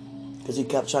 Because he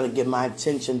kept trying to get my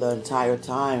attention the entire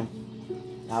time.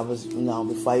 I was,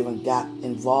 before I even got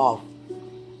involved.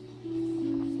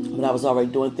 But I was already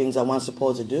doing things I wasn't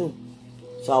supposed to do.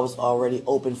 So I was already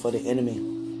open for the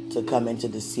enemy to come in to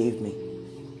deceive me.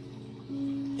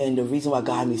 And the reason why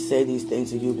God had me say these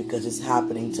things to you, because it's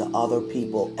happening to other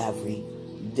people every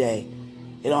day.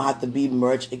 It don't have to be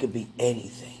merch. It could be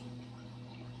anything.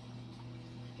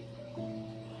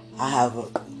 I have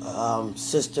a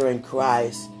sister in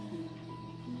Christ.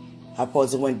 I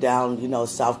supposed to went down,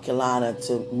 South Carolina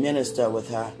to minister with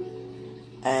her.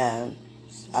 And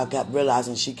I kept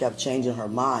realizing she kept changing her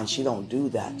mind. She don't do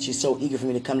that. She's so eager for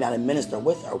me to come down and minister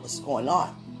with her. What's going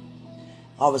on?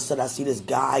 All of a sudden, I see this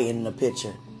guy in the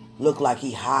picture. Look like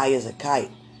he high as a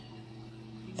kite.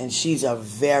 And she's a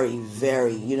very,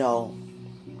 very,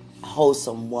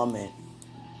 wholesome woman.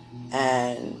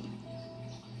 And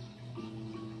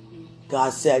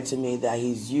God said to me that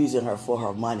he's using her for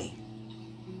her money.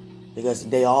 Because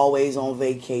they always on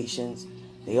vacations.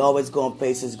 They always going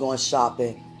places, going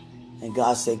shopping. And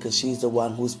God said, because she's the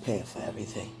one who's paying for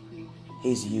everything.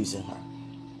 He's using her.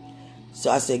 So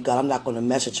I said, God, I'm not going to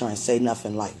message her and say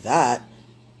nothing like that.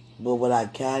 But what I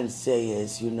can say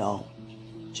is,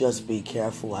 just be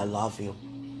careful. I love you.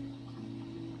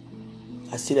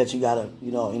 I see that you got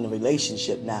in a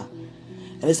relationship now.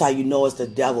 And this is how you know it's the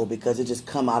devil, because it just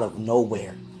come out of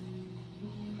nowhere.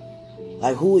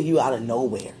 Like, who are you out of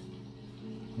nowhere?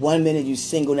 One minute you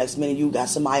single, next minute you got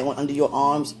somebody under your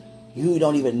arms you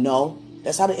don't even know.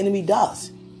 That's how the enemy does.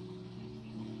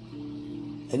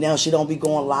 And now she don't be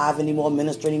going live anymore,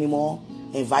 ministering anymore,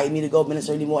 invite me to go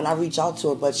minister anymore. And I reach out to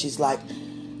her, but she's like,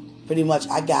 pretty much,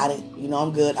 I got it.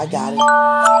 I'm good. I got it.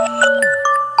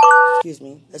 Excuse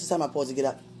me. That's the time I'm supposed to get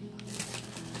up.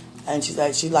 And she's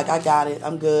like, I got it.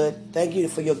 I'm good. Thank you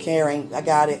for your caring. I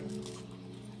got it.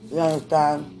 You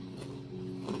understand?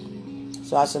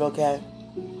 So I said, okay.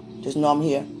 Just know I'm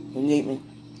here. You need me.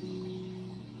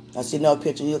 I see another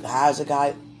picture. You look high as a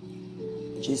kite.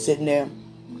 She's sitting there.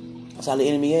 That's how the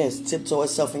enemy is. Tiptoe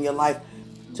itself in your life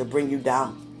to bring you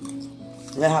down.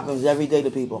 And that happens every day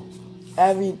to people.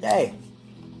 Every day.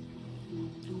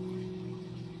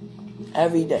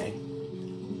 Every day.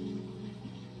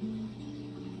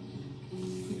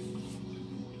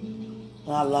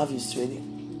 And I love you, sweetie.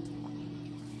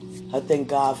 I thank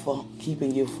God for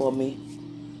keeping you for me.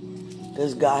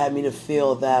 Because God had me to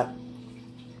feel that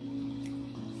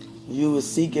you were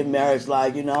seeking marriage,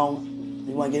 like, you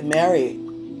want to get married.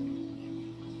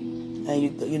 And you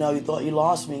thought you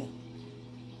lost me.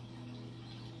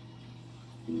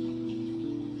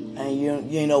 And you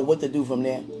didn't know what to do from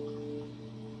there.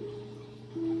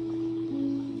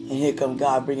 And here come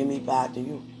God bringing me back to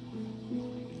you.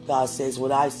 God says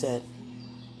what I said.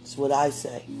 It's what I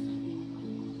say.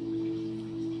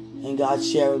 And God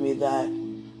shared with me that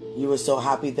you were so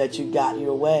happy that you got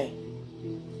your way.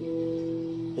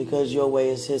 Because your way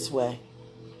is His way.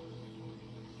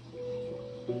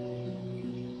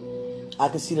 I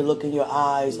can see the look in your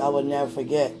eyes. I will never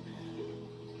forget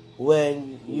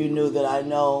when you knew that I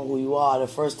know who you are. The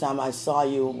first time I saw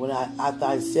you, after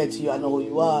I said to you, I know who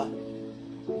you are.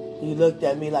 You looked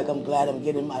at me like, I'm glad I'm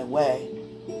getting my way.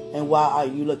 And why are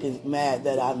you looking mad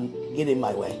that I'm getting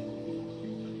my way?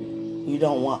 You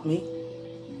don't want me?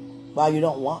 Why you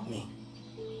don't want me?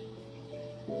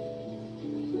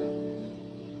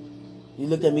 You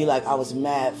looked at me like I was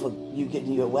mad for you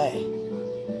getting your way.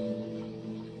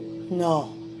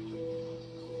 No.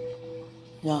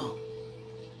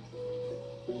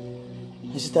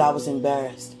 It's just that I was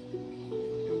embarrassed.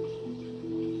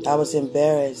 I was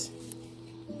embarrassed.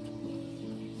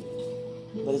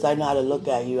 But it's I know how to look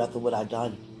at you after what I've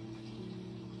done.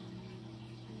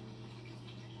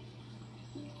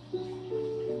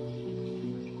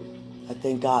 I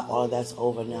thank God all of that's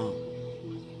over now.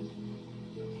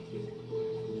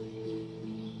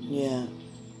 Yeah.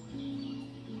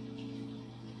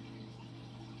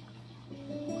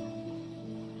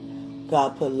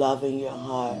 God put love in your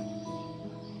heart.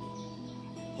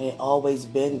 And it always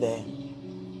been there.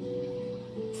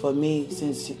 For me,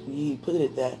 since He put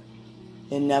it there,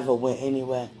 it never went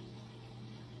anywhere.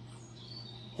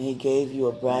 And He gave you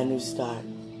a brand new start.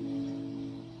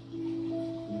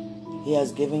 He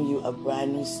has given you a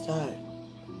brand new start.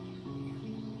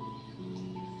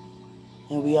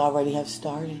 And we already have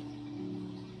started.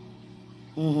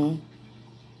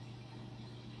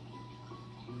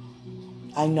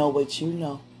 I know what you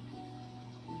know.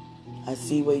 I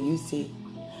see what you see.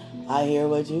 I hear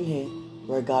what you hear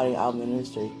regarding our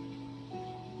ministry.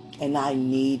 And I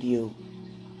need you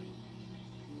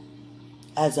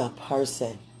as a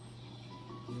person,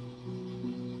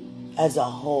 as a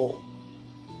whole,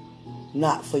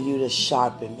 not for you to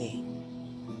sharpen me.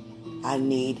 I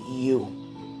need you.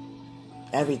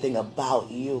 Everything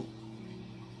about you,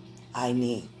 I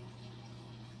need.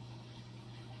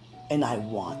 And I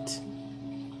want.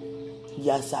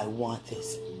 Yes, I want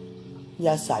this.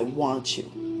 Yes, I want you.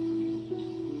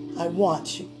 I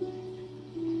want you.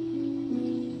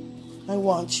 I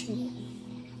want you.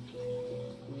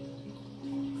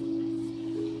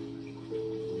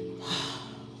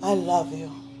 I love you.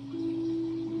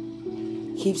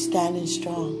 Keep standing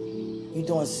strong. You're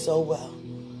doing so well.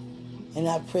 And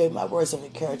I pray my words of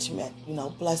encouragement,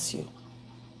 bless you.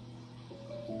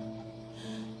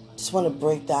 Just want to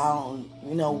break down,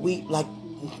 weep like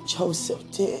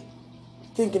Joseph did,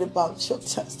 thinking about your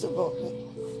testimony.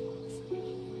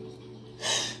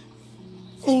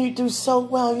 And you do so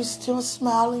well. You still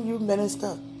smiling. You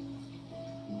minister.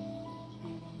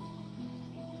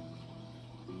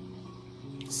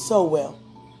 So well.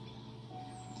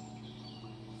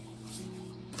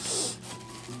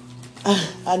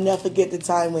 I never forget the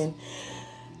time when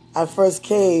I first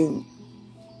came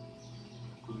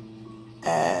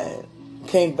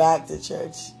came back to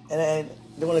church, and then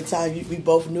during the time we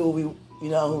both knew who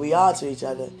we are to each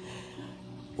other.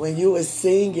 When you were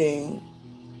singing,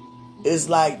 it's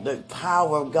like the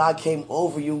power of God came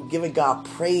over you, giving God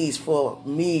praise for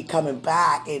me coming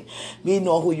back and me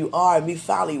knowing who you are and me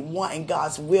finally wanting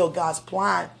God's will, God's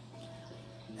plan.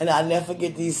 And I'll never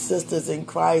forget these sisters in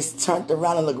Christ turned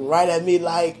around and looked right at me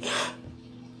like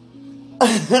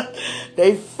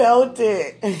they felt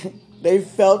it. They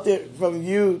felt it from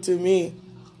you to me.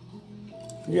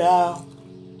 Yeah.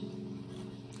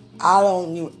 I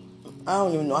don't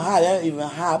even know how that even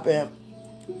happened.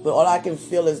 But all I can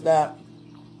feel is that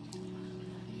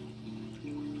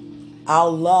our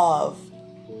love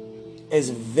is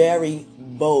very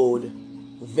bold,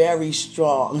 very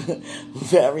strong,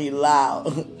 very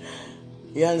loud.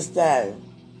 You understand?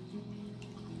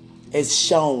 It's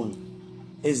shown.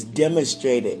 It's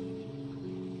demonstrated.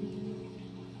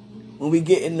 When we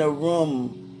get in the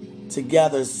room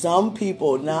together, some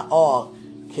people, not all,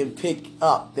 can pick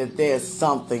up that there's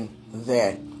something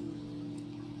there.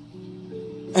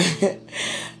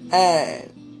 And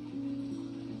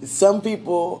some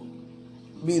people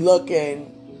be looking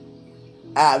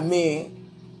at me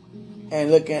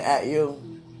and looking at you.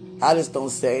 I just don't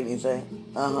say anything.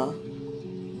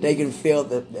 They can feel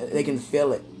they can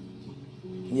feel it.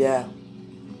 Yeah.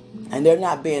 And they're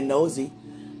not being nosy.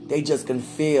 They just can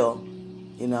feel,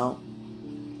 they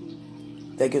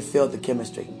can feel the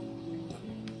chemistry.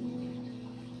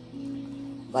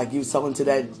 Like you was talking to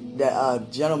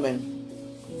that gentleman,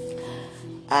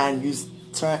 and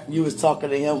you was talking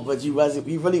to him, but you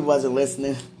really wasn't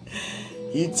listening.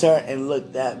 You turned and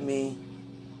looked at me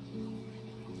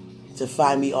to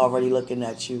find me already looking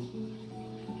at you.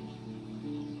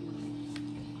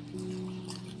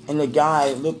 And the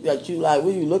guy looked at you like,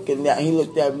 what are you looking at? And he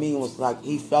looked at me and was like,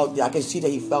 he felt it. I can see that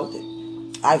he felt it.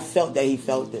 I felt that he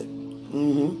felt it.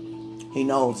 He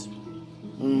knows.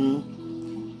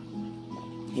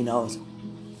 He knows.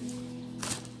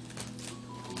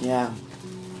 Yeah.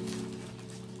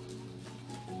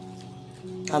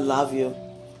 I love you.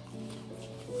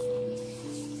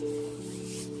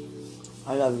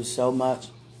 I love you so much.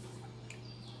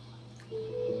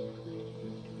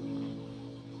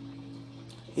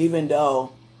 Even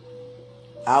though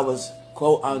I was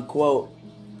quote unquote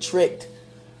tricked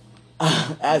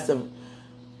as a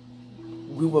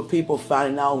group of people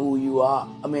finding out who you are.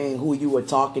 I mean, who you were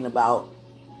talking about.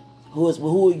 Who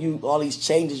are you? All these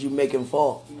changes you making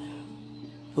for?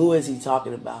 Who is he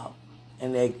talking about?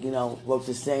 And they, wrote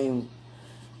the same,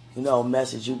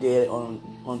 message you did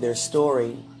on their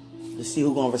story to see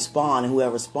who's gonna respond, and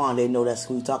whoever respond, they know that's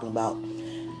who you're talking about.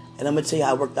 And I'm gonna tell you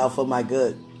how it worked out for my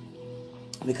good,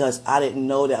 because I didn't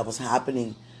know that was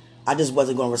happening. I just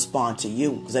wasn't gonna respond to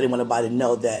you because I didn't want anybody to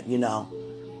know that,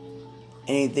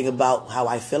 anything about how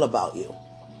I feel about you.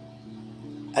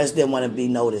 I just didn't want to be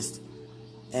noticed.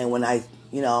 And when I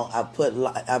put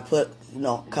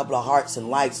a couple of hearts and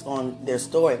likes on their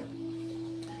story,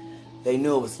 they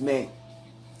knew it was me.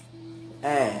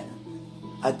 And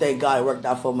I thank God it worked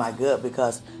out for my good,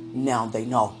 because now they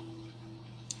know.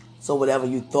 So whatever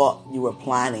you thought you were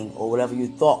planning or whatever you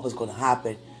thought was going to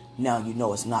happen, now you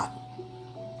know it's not.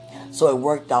 So it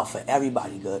worked out for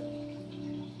everybody good.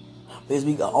 Because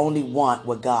we can only want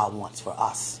what God wants for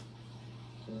us.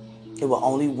 It will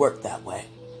only work that way.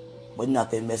 With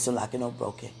nothing missing, lacking, or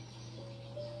broken.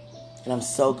 And I'm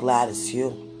so glad it's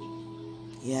you.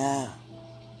 Yeah.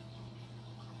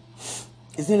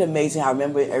 Isn't it amazing how I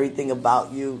remember everything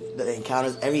about you, the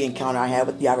encounters, every encounter I had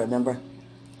with you, I remember.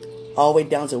 All the way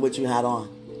down to what you had on.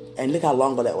 And look how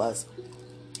long ago that was.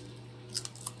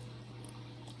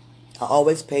 I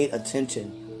always paid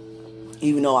attention.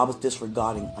 Even though I was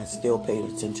disregarding, I still paid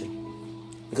attention.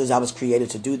 Because I was created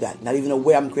to do that. Not even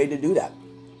aware I'm created to do that.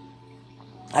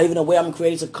 Not even aware I'm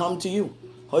created to come to you.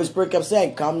 Holy Spirit kept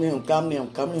saying, come to him, come to him,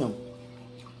 come to him.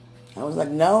 I was like,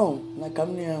 no, I'm not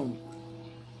coming to him.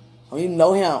 I don't even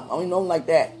know him. I don't even know him like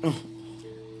that.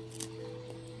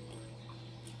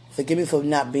 Forgive me for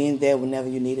not being there whenever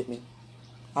you needed me.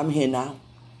 I'm here now.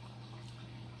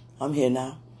 I'm here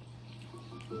now.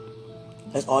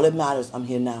 That's all that matters. I'm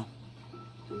here now.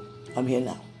 I'm here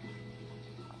now.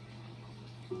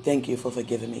 Thank you for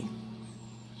forgiving me.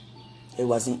 It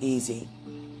wasn't easy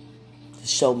to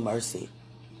show mercy,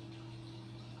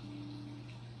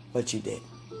 but you did.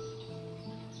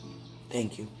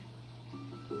 Thank you.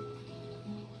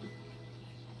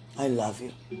 I love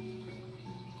you.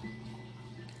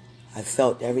 I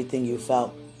felt everything you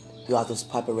felt throughout this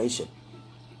preparation.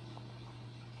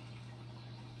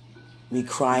 Me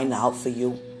crying out for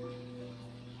you,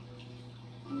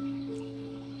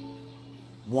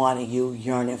 wanting you,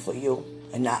 yearning for you,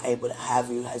 and not able to have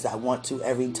you as I want to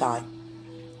every time.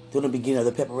 During the beginning of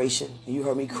the preparation, you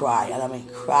heard me cry, and I mean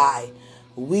cry,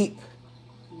 weep.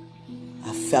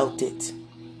 I felt it,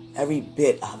 every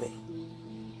bit of it.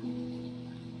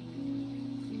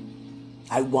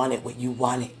 I wanted what you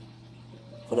wanted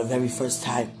for the very first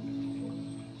time,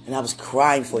 and I was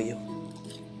crying for you.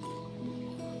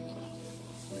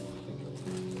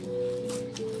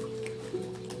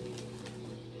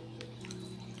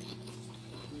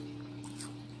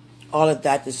 All of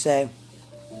that to say,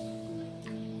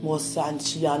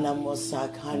 Mosanchiana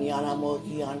Mosakanyana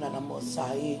Moiana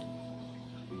Mosai.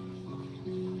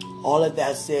 All of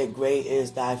that said, great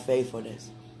is thy faithfulness.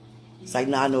 It's like,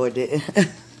 nah, no, it didn't.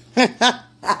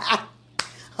 I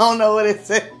don't know what it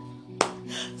said.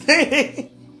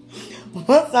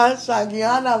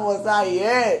 Mosanchiana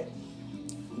Mosai.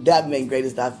 That meant great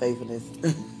is thy faithfulness.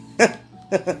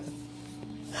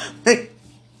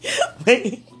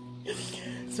 Wait.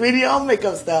 Sweetie, I'll make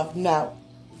up stuff. No.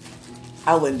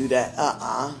 I wouldn't do that.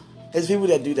 There's people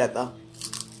that do that, though.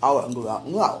 I wouldn't do that.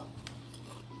 No.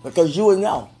 Because you would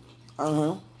know.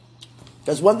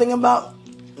 There's one thing about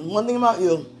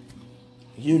you.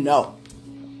 You know.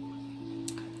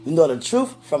 You know the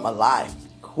truth from a lie.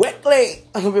 Quickly.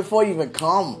 Before you even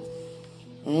come.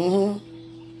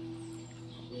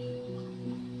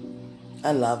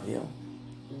 I love you.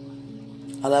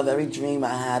 I love every dream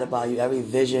I had about you. Every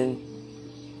vision.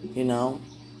 You know,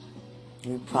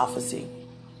 every prophecy,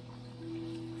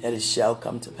 that it shall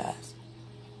come to pass.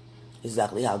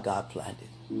 Exactly how God planned it.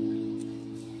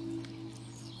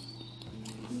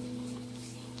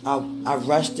 I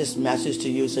rushed this message to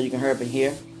you so you can hurry up and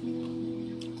hear.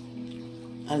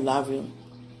 I love you.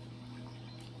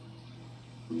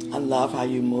 I love how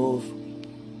you move.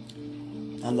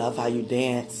 I love how you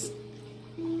dance.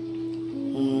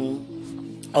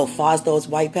 Oh, far as those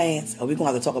white pants. Oh, we're going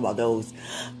to have to talk about those.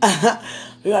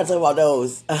 We're going to talk about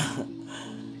those.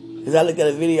 Because I looked at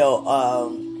a video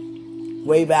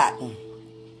way back. We're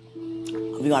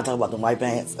going to talk about the white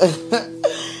pants.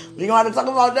 We're going to have to talk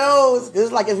about those.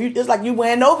 It's like you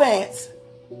wearing no pants.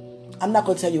 I'm not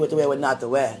going to tell you what to wear, what not to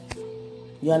wear.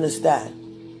 You understand?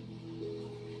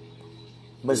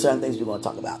 But certain things we're going to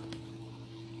talk about.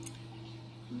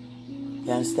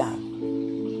 You understand?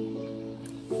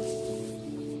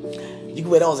 You can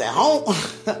wear those at home.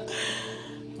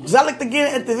 Because I looked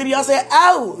again at the video, I said,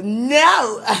 oh,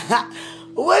 no.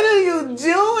 What are you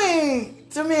doing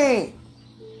to me?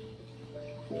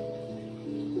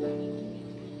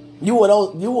 You wore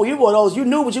those. You wore those. You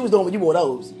knew what you was doing when you wore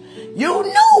those. You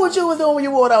knew what you was doing when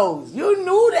you wore those. You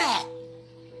knew that.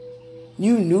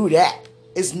 You knew that.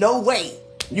 It's no way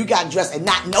you got dressed and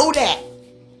not know that.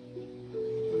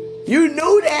 You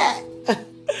knew that.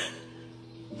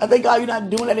 I thank God you're not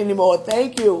doing that anymore.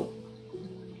 Thank you.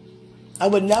 I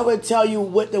would never tell you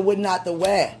what to, what not to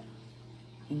wear.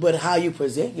 But how you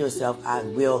present yourself, I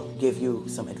will give you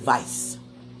some advice.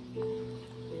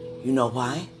 You know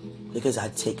why? Because I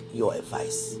take your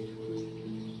advice.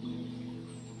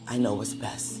 I know what's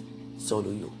best. So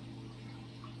do you.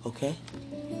 Okay?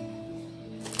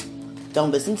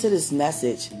 Don't listen to this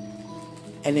message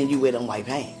and then you wear them white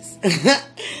pants.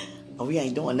 Oh, we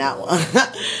ain't doing that one.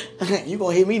 You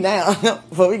gonna hear me now.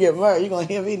 Before we get married, you gonna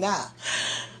hear me now.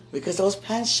 Because those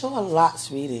pants show a lot,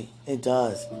 sweetie. It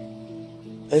does.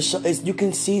 You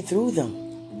can see through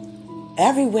them.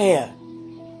 Everywhere.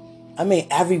 I mean,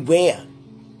 everywhere.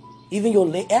 Even your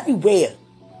leg, everywhere.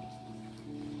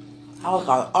 I was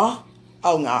like, oh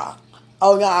no.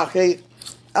 Oh no, see.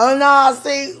 Oh no,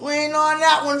 see. We ain't on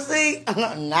that one, see.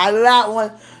 Not that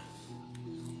one.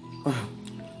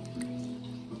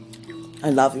 I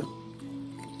love you.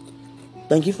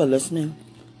 Thank you for listening.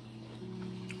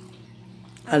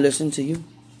 I listen to you.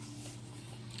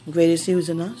 Greater is He who's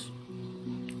in us.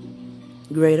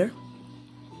 Greater.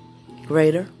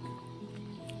 Greater.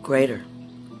 Greater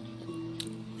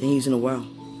than He's in the world.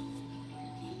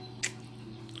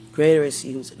 Greater is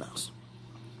He who's in us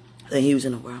than He who's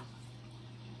in the world.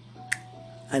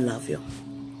 I love you.